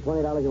 For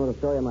 $20, you want a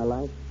story of my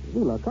life?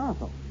 You look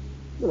awful.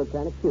 You look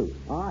kind of cute.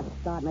 Oh,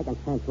 start making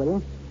sense, will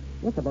you?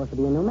 You're supposed to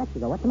be in New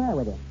Mexico. What's the matter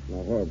with you?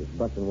 My head is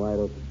busting wide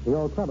open. The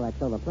old trouble at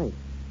Silver Place.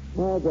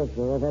 Yeah, I guess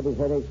so. I've had these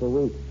headaches for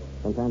weeks.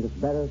 Sometimes it's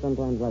better,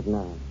 sometimes like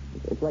now.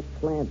 It's like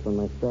clamps on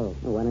my skull.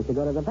 Well, why don't you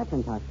go to the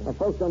Veterans Hospital? My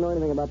folks don't know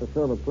anything about the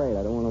silver plate.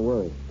 I don't want to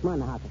worry. Come on in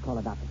the house and call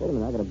a doctor. Wait a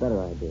minute, I got a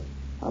better idea.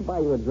 I'll buy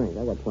you a drink.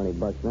 I got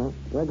 $20 now.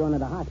 We're going to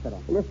the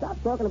hospital. Will you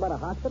stop talking about a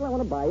hospital? I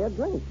want to buy you a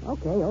drink.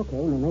 Okay.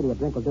 Maybe a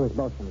drink will do us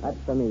both some good.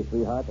 That's for me,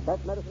 sweetheart. The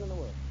best medicine in the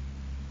world.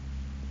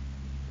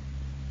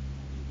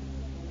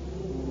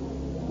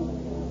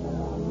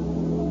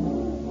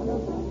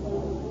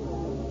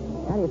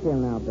 How do you feel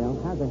now, Bill?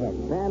 How's the head?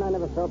 Man, I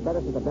never felt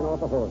better since I've been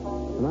off a horse.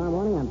 Tomorrow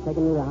morning, I'm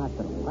taking you to the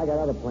hospital. I got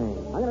other plans.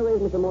 I'm going to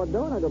raise me some more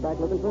dough, and I'll go back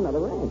looking for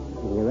another ranch.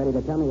 Are you ready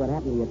to tell me what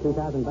happened to your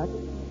 $2,000?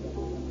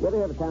 You ever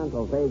heard of a town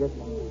called Vegas?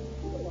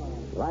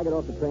 Well, I got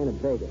off the train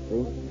at Vegas,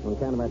 see? On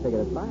account of I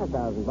figured that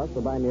 $5,000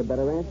 will buy me a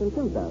better ranch than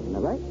 $2,000,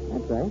 all right?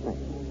 That's right.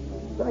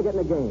 So I get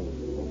in a game.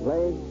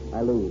 Play,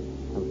 I lose.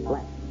 I'm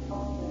flat.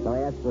 So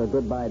I asked for a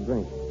goodbye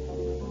drink.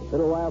 A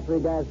little while,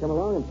 3 guys come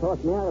along and toss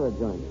me out of the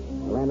joint.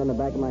 I land on the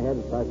back of my head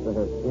and starts to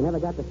hurt. You never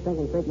got the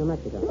stinking trip New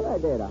Mexico? Sure I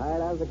did. I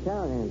hired out as a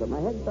cowhand, but my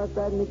head starts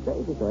driving me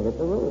crazy, so I hit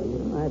the road.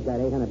 Well, I've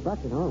got $800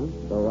 at home.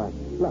 So what?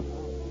 Look,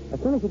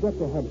 as soon as you get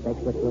your head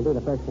fixed, which we'll do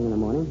the first thing in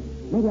the morning,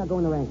 maybe I'll go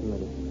in the ranching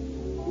with you.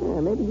 Yeah,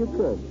 maybe you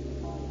could.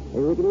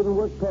 Maybe we could even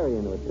work Perry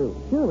into it, too.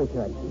 Sure we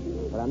could.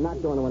 But I'm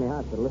not going to any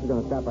hospital. This is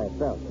going to stop by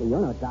itself. Well,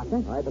 you're no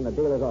doctor. All right, then the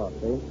deal is off,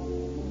 see?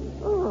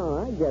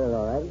 Oh, I get it,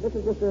 all right. This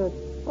is just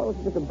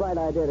a bright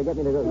idea to get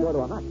me to go to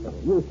a hospital.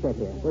 You sit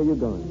here. Where are you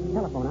going?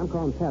 Telephone. I'm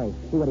calling Perry.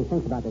 See what he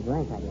thinks about this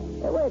ranch idea.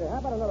 Hey, waiter, how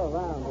about another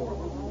round here?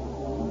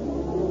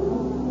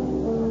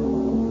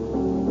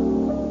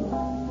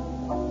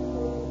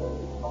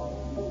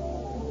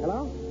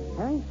 Hello?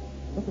 Perry?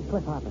 This is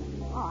Cliff Harper.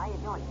 Oh, how you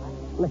doing,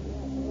 Cliff? Listen,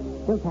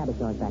 Bill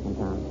Cabashaw's back in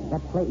town.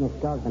 That plate in his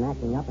skull's been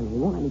acting up, and he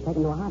won't let me take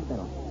him to a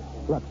hospital.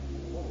 Look,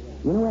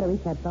 you know where to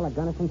reach that fella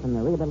Gunnison from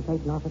the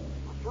rehabilitation office?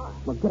 Sure.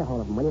 Well, get a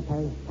hold of him, will you,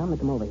 Perry? Tell him to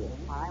come over here.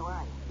 All right, where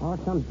are you?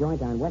 Oh, some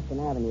joint on Western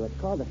Avenue. It's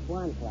called the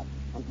Swan Club.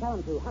 And tell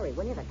him to hurry,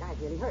 will you? The guy's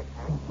really hurt,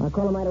 Harry. I'll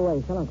call him right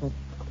away. So long, Cliff.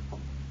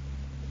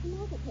 What's the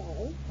matter,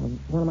 Terry?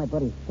 One of my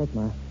buddies sick,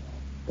 Ma.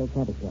 Big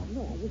heavy shot.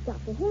 Well, you've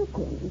got to help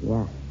him.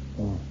 Yeah.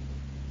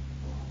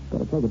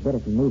 Gotta take a bit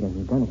if you need him.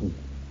 You're gonna be.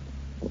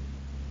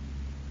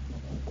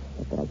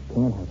 But I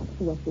can't help it.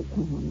 Yes, you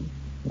can.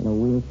 In a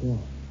wheelchair.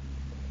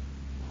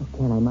 How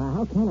can I, Ma?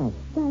 How can I?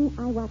 Son,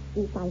 I watched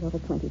you fight over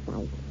 20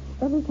 fights.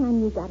 Every time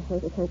you got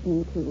hurt, it hurt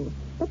me, too.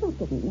 But that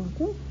didn't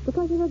matter,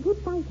 because you're a good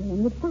fighter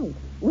and would fight.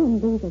 Win,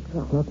 lose, or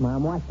draw. Look, Ma,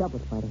 I'm washed up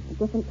with fighting.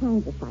 Different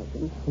kinds of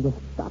fighting. Just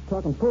stop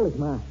talking foolish,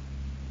 Ma.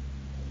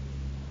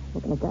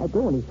 What can a guy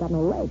do when he's got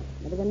no legs?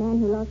 There was a man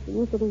who lost the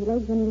use of his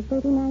legs when he was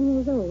 39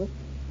 years old.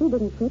 He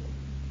didn't quit.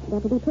 He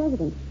got to be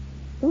president.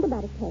 Think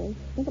about it, Terry.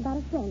 Think about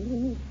a friend who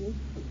needs you.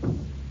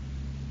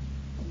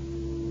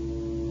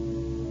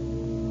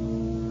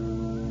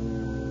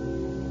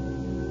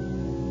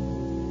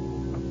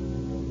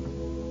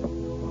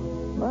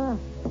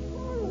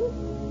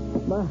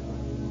 Ma,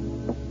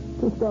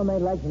 2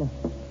 store-made legs and a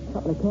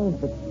couple of canes,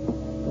 but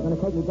they're going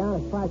to take me down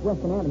as far as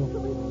Western Avenue.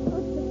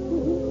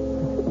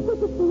 Put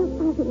the steel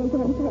pocket into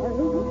him, Terry.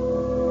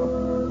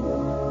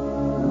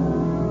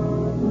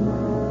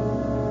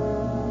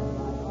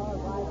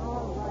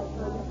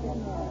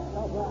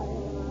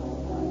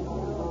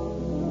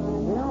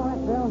 You know what,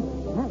 Bill?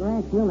 That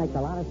ranch deal makes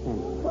a lot of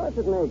sense. Of course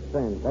it makes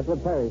sense. That's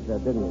what Perry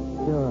said, didn't he?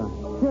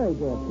 Sure he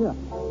did, sure.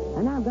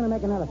 And now I'm going to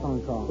make another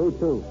phone call. Who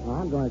to? Oh,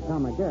 I'm going to tell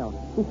my girl.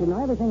 She should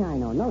know everything I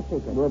know. No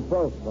secret. We'll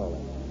both call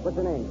her. What's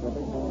her name,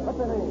 Clifford? What's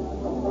her name?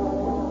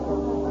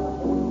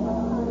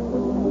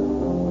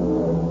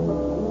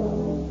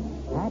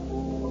 Pat,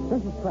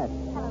 this is Cliff.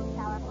 Hello,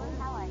 Sourpuss.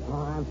 How are you?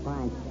 Oh, I'm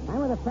fine.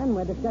 I'm with a friend.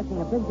 We're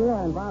discussing a big deal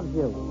that involves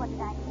you. What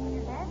did I do to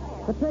deserve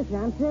this? Patricia,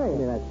 I'm Give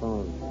me serious. that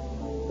phone.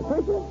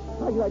 Patricia,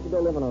 how'd you like to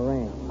go live on a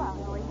ranch? Well,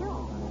 who are you?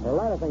 There are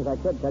a lot of things I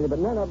could tell you, but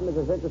none of them is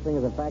as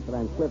interesting as the fact that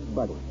I'm Cliff's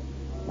buddy.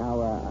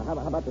 Now, how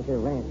about this here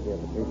ranch deal,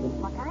 Patricia?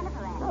 What kind of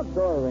a ranch?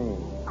 Outdoor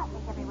range. I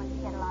think everyone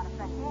should get a lot of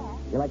fresh air.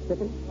 You like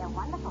chicken? They're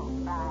wonderful.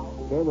 Fried.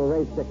 Okay, we'll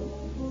raise chicken.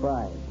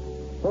 Fried.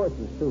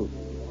 Horses, too.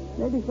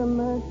 Maybe some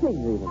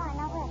pigs, even. Why,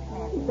 now, where's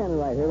Smith? He's standing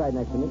right here, right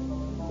next to me.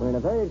 We're in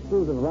a very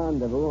exclusive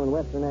rendezvous on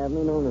Western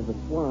Avenue known as the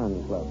Swan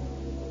Club.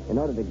 In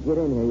order to get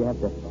in here, you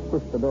have to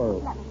push the door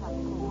open. Let me talk to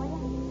you, will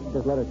you?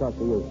 Just let her talk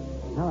to you.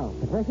 Hello,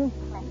 Patricia?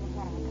 Let me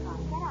get in the car.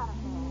 Get out of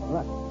here.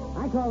 Look,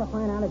 I called to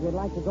find out if you'd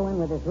like to go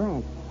in with this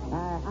ranch.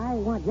 I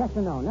want yes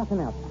or no, nothing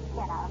else.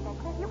 Get out of there,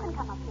 Cliff. You can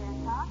come up here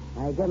and talk.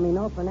 You give me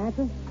no for an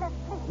answer? Cliff,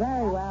 please.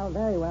 Very well,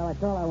 very well.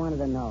 That's all I wanted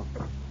to know.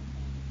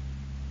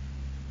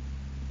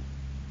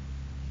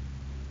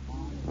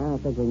 I don't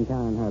think we can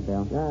count on her,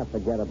 Bill. Ah,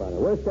 forget about it.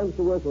 Worst comes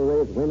to worst, we'll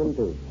raise women,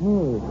 too.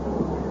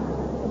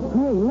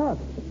 Hey, look.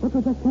 Look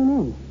who just came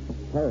in.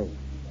 Perry.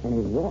 And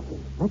he's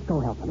walking. Let's go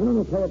help him.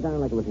 No, play it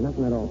down like it was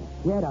nothing at all.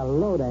 Get a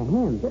load of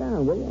him. Sit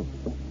down, will you?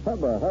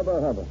 Hubba,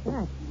 hubba, hubba.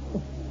 Ah,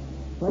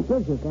 what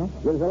gives you, Gus?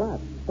 Gives a lot.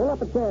 Pull up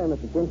a chair,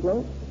 Mr.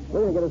 Kinslow.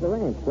 We're going to get us a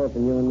ranch, Cliff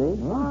and you and me.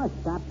 Oh,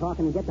 stop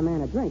talking and get the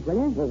man a drink, will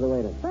you? Where's the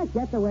waiter? Let's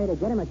get the way to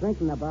get him a drink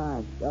from the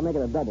bar. I'll make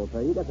it a double,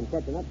 Perry. You got some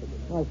catching up to do.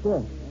 Oh,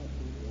 sure.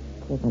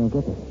 Cliff, I don't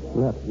get this.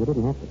 Look, you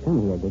didn't have to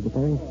come here, did you,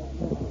 Perry?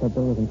 But you said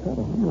Bill was in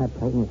trouble. Well, that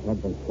Clayton's head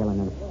been killing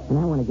him.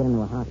 And I want to get him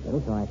to a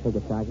hospital, so I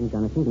figured Sergeant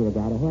Jonathan be the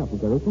guy to help. Did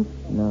you reach him?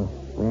 No.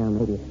 Well,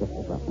 maybe it's just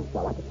a problem.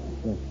 So what?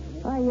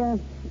 Yeah.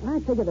 I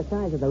figure the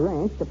size of the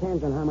ranch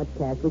depends on how much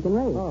cash we can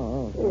raise.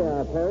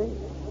 Yeah, Perry.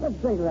 Let's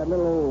drink to that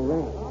little old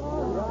ranch.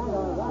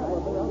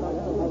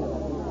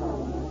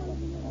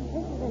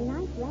 This is a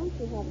nice ranch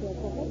you have here,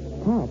 Clifford.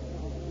 Pat.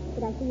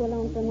 Could I see you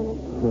alone for a minute?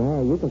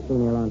 Yeah, you can see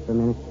me alone for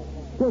a minute.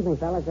 Excuse me,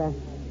 fellas.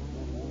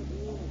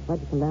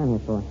 What'd you come down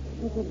here for?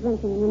 If you're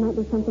drinking, you might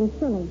do something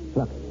silly.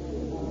 Look,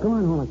 go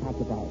on home and pack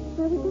your bag.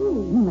 Where are we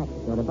going? New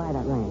Mexico to buy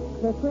that ranch.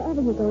 Cliff, wherever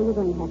you go, you're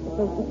going to have to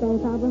face the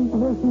same problem.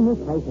 We'll see new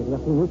places.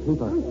 We'll see new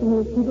people. I see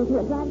new people too.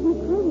 It drives me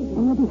crazy.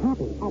 And you'll be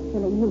happy.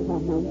 Actually, you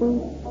have no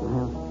beef.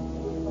 Well,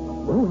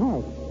 who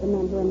has? The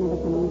men who are never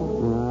coming back.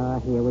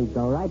 Oh, here we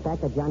go. Right back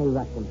to Johnny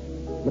Ruskin.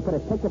 You put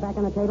his picture back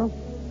on the table?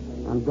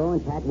 I'm going,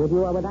 Pat, with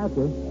you or without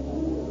you.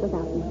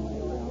 Without me.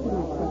 Good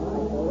night, Cliff.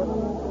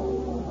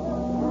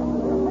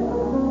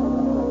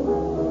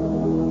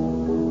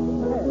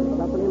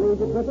 Company leaves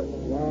you, Clifford?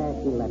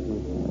 Yeah, she left me.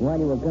 While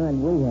you were gone,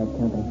 we had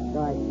company. So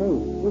I see.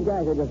 You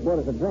guys here just bought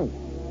us a drink.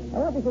 I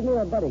want you should meet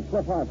our buddy,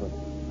 Cliff Harper.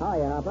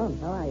 Hiya, Harper.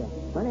 How are you?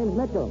 My name's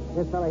Mitchell.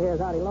 This fellow here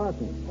is Artie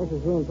Lawson. This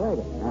is Gene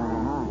Prager.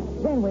 Hi.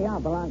 Then we all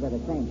belong to the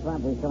same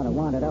club. We sort of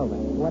wandered over.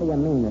 What do you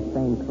mean, the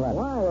same club?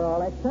 Why, we're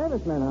all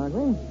ex-servicemen, aren't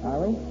we?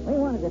 Are we? We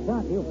wanted to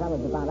talk to you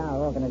fellas about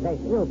our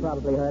organization. You've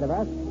probably heard of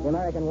us, the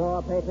American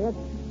War Patriots.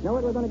 Know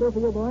what we're going to do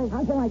for you boys?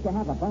 How'd you like to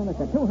have a bonus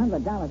of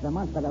 $200 a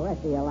month for the rest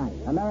of your life?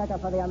 America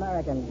for the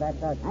Americans. That's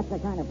the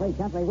kind of free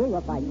country we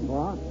were fighting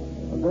for.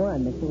 Well, go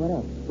on, Mister. What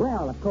else?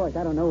 Well, of course,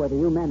 I don't know whether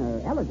you men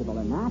are eligible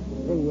or not.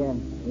 We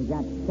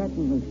got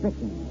certain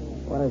restrictions.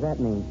 What does that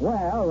mean?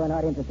 Well, we're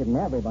not interested in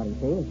everybody,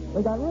 see? We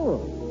got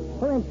rules.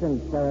 For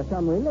instance, there are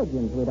some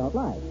religions we don't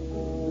like.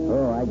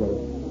 Oh, I get it.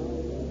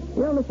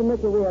 You know, Mr.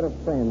 Mitchell, we had a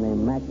friend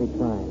named Maxie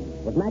Klein.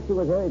 If Maxie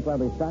was here, he'd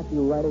probably sock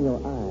you right in your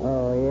eye.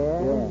 Oh,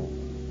 yeah? Yeah.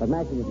 But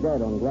Maxie is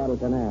dead on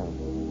Guadalcanal.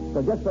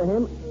 So just for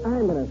him,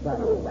 I'm going to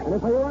sign.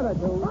 And for you other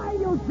two... Why,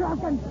 you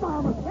drunken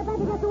bum! Get back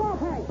against the wall,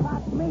 Perry.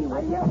 Stop me,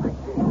 will you?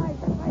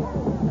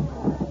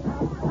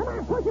 Come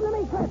on, push him to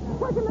me, Cliff.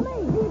 Push him to me.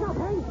 Here you go,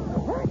 Perry.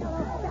 Here you go,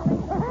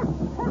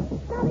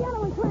 now the other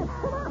one, Cliff.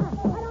 Come on.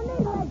 I don't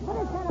need legs for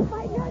this kind of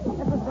fight.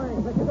 This is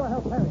Bernie. Let's go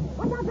help Perry.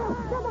 Watch out, Joe.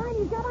 Still behind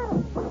you. Get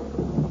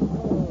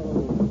out.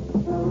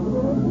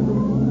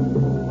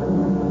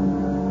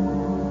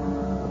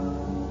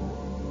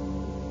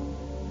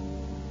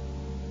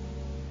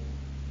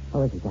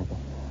 How is he, Doctor?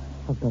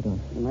 How's Bill doing?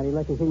 A mighty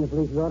lucky thing the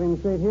police brought him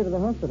straight here to the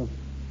hospital.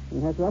 He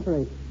has to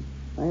operate.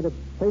 If I had a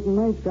Satan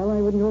night skull,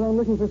 I wouldn't go around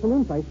looking for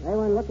saloon fights. I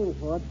wasn't looking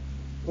for it.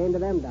 Came to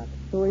them, Doc.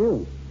 Who are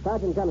you?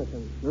 Sergeant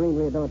Gunnison, Marine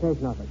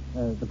Rehabilitation Office.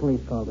 The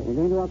police called me. You're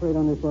going to operate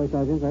on this boy,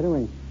 Sergeant, right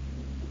away.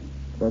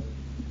 Chris?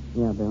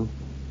 Yeah, Bill.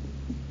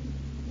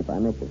 If I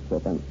make this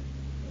trip, I'm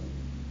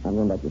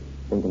going back to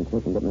Stinking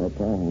Creek and get me a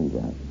repair hand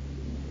job.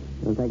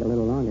 It'll take a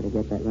little longer to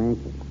get that ranch,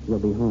 but you'll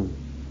be home.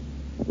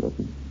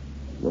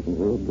 Looking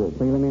real good.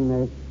 Wheel him in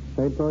there.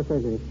 Third floor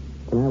surgery.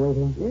 Can I wait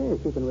here? Yes,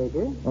 you can wait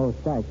here. Oh,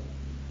 Sarge.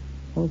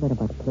 What was that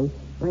about the police?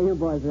 Well, you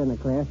boys are in the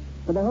clear.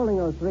 But they're holding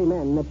those three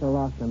men, Mitchell,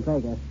 Lawson, and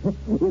Prager.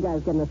 You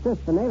guys get an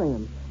assist for nailing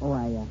them. Oh,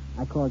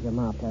 I called your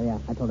mom, Terry.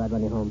 I told her I'd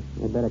run you home.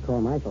 You'd better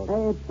call my folks.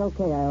 Hey, it's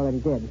okay. I already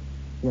did.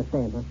 You're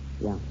staying, huh?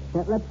 Yeah.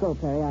 Let's go,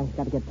 Perry. I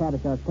got to get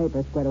Tabishaw's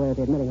papers squared away at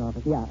the admitting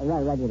office. Yeah,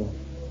 right with you.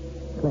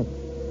 Cliff,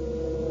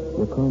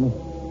 you call me as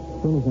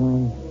soon as you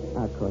want.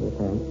 I'll call you,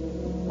 Perry.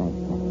 Thanks,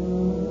 Cliff.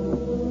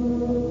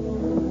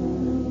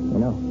 You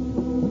know,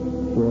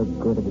 sure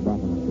good to be back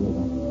in the field.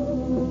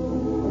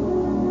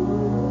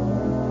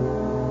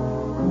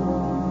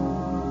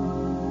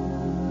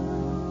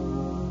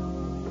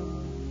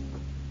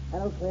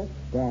 Hello, Cliff.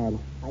 Dad,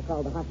 I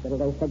called the hospital.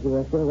 They said you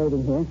were still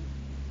waiting here.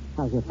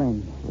 How's your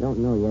friend? I don't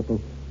know yet. They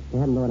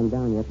haven't brought him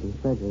down yet from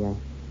surgery. I'm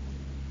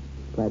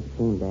glad you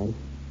came, Dad.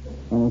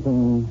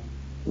 Anything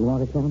you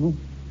want to tell me?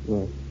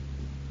 Yes.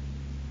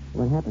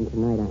 What happened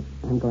tonight,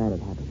 I'm glad it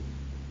happened.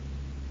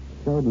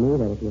 It showed me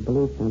that if you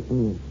believe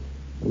something,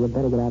 you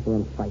better get out there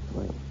and fight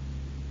for it.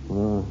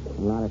 Oh,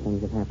 a lot of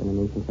things have happened to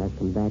me since I've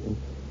come back. And,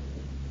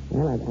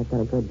 well, I've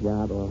got a good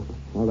job,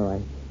 although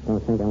I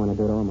don't think I want to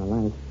do it all my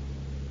life.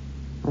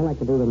 I'd like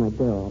to be with my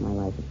girl all my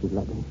life if she'd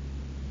let me.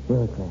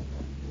 Sure, Cliff.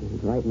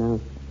 And right now,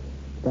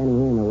 standing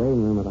here in the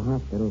waiting room of the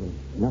hospital with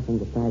nothing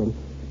decided,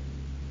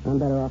 I'm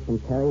better off than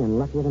Terry and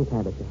luckier than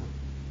Tabitha.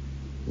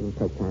 It'll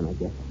take time, I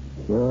guess.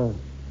 Sure.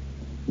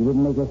 You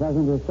didn't make yourself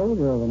into a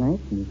soldier overnight.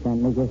 You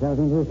can't make yourself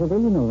into a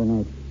civilian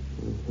overnight.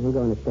 I'm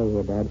going to stay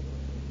here, Dad.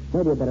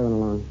 Maybe you better run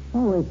along.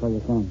 I'll wait for you,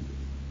 son.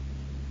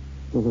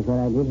 This is what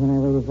I did when I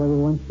waited for you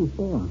once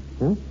before.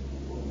 Huh?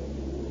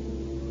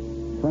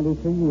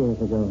 23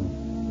 years ago.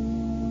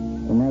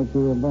 The night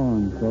you were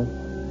born, Chris.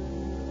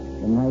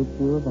 The night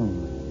you were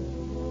born.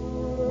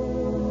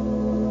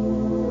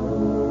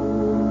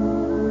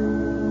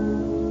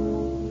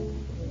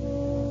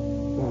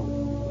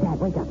 Dad,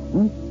 wake up.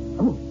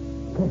 Come on.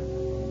 Cliff,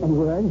 any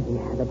word?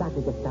 Yeah, the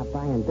doctor just stopped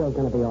by and Bill's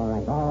going to be all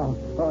right.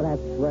 Oh,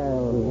 that's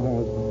swell.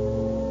 Yeah.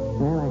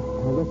 Well, I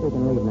guess we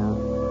can leave now.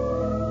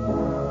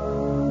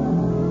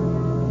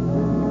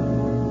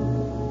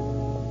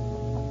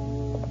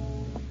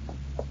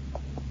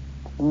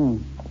 Mm.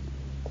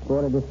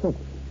 5:45.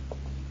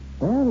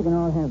 Well, we can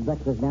all have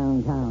breakfast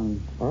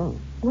downtown. Oh.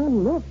 Well,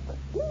 look.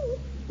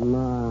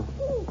 Ma,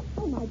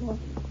 Oh, my God.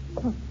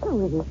 How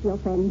is it, your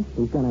friend?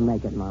 he's going to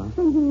make it, Ma.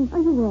 Are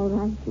you all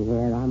right?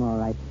 Yeah, I'm all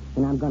right.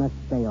 And I'm going to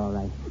stay all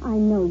right. I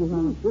know you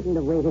are. Shouldn't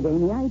have waited,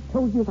 Amy. I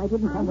told you if I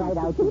didn't come right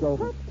out, you'd go.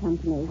 Pat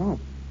company. Pat,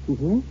 she's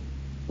here?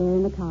 They're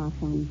in the car,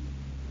 son.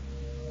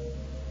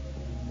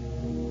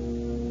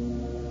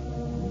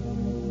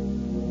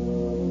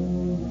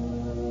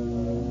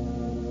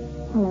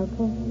 Hello,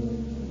 Chris.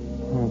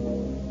 Pat,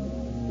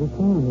 you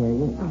came here.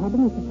 I had to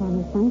make the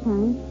family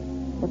sometime.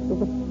 But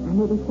I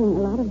may be seeing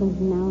a lot of them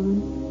from now on.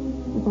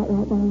 Is that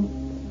right, darling?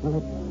 Well,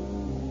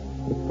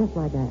 it's just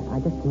like I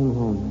just came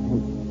home.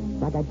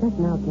 And like I just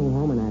now came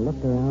home and I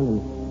looked around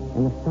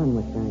and the sun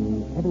was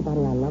shining.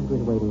 Everybody I loved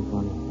was waiting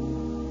for me.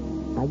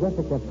 I guess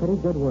it's a pretty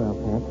good world,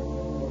 Pat.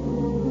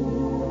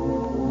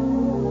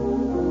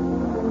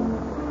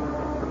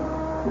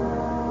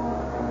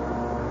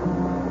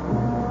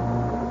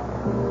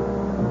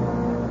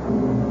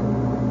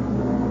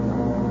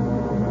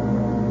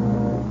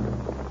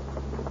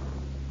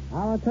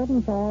 Our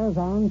curtain falls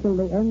on till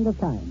the end of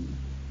time.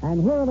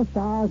 And here are the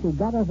stars who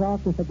got us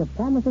off to such a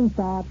promising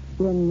start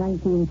in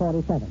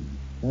 1947.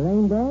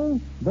 Lorraine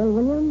Day, Bill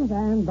Williams,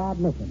 and Bob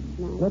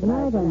Nissen. Good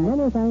night, and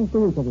many thanks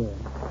to each of you.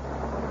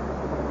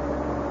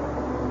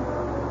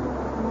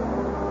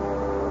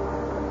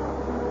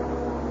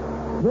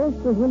 This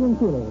is William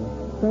Keeley,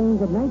 saying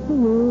good night to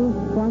you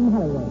from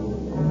Hollywood.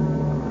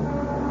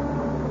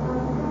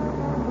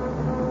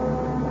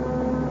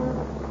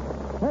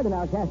 Heard in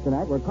our cast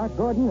tonight were Clark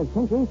Gordon as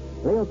Pinky,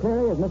 Leo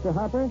Cleary as Mr.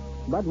 Harper,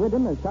 Bud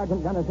Widom as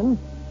Sergeant Gunnison,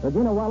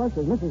 Regina Wallace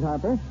as Mrs.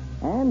 Harper,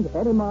 and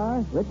Eddie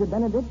Marr, Richard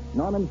Benedict,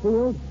 Norman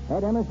Field,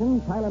 Ed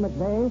Emerson, Tyler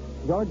McVeigh,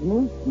 George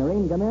Meese,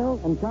 Noreen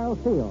Gamil, and Charles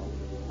Steele.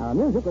 Our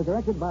music was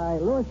directed by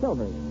Louis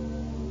Silvers.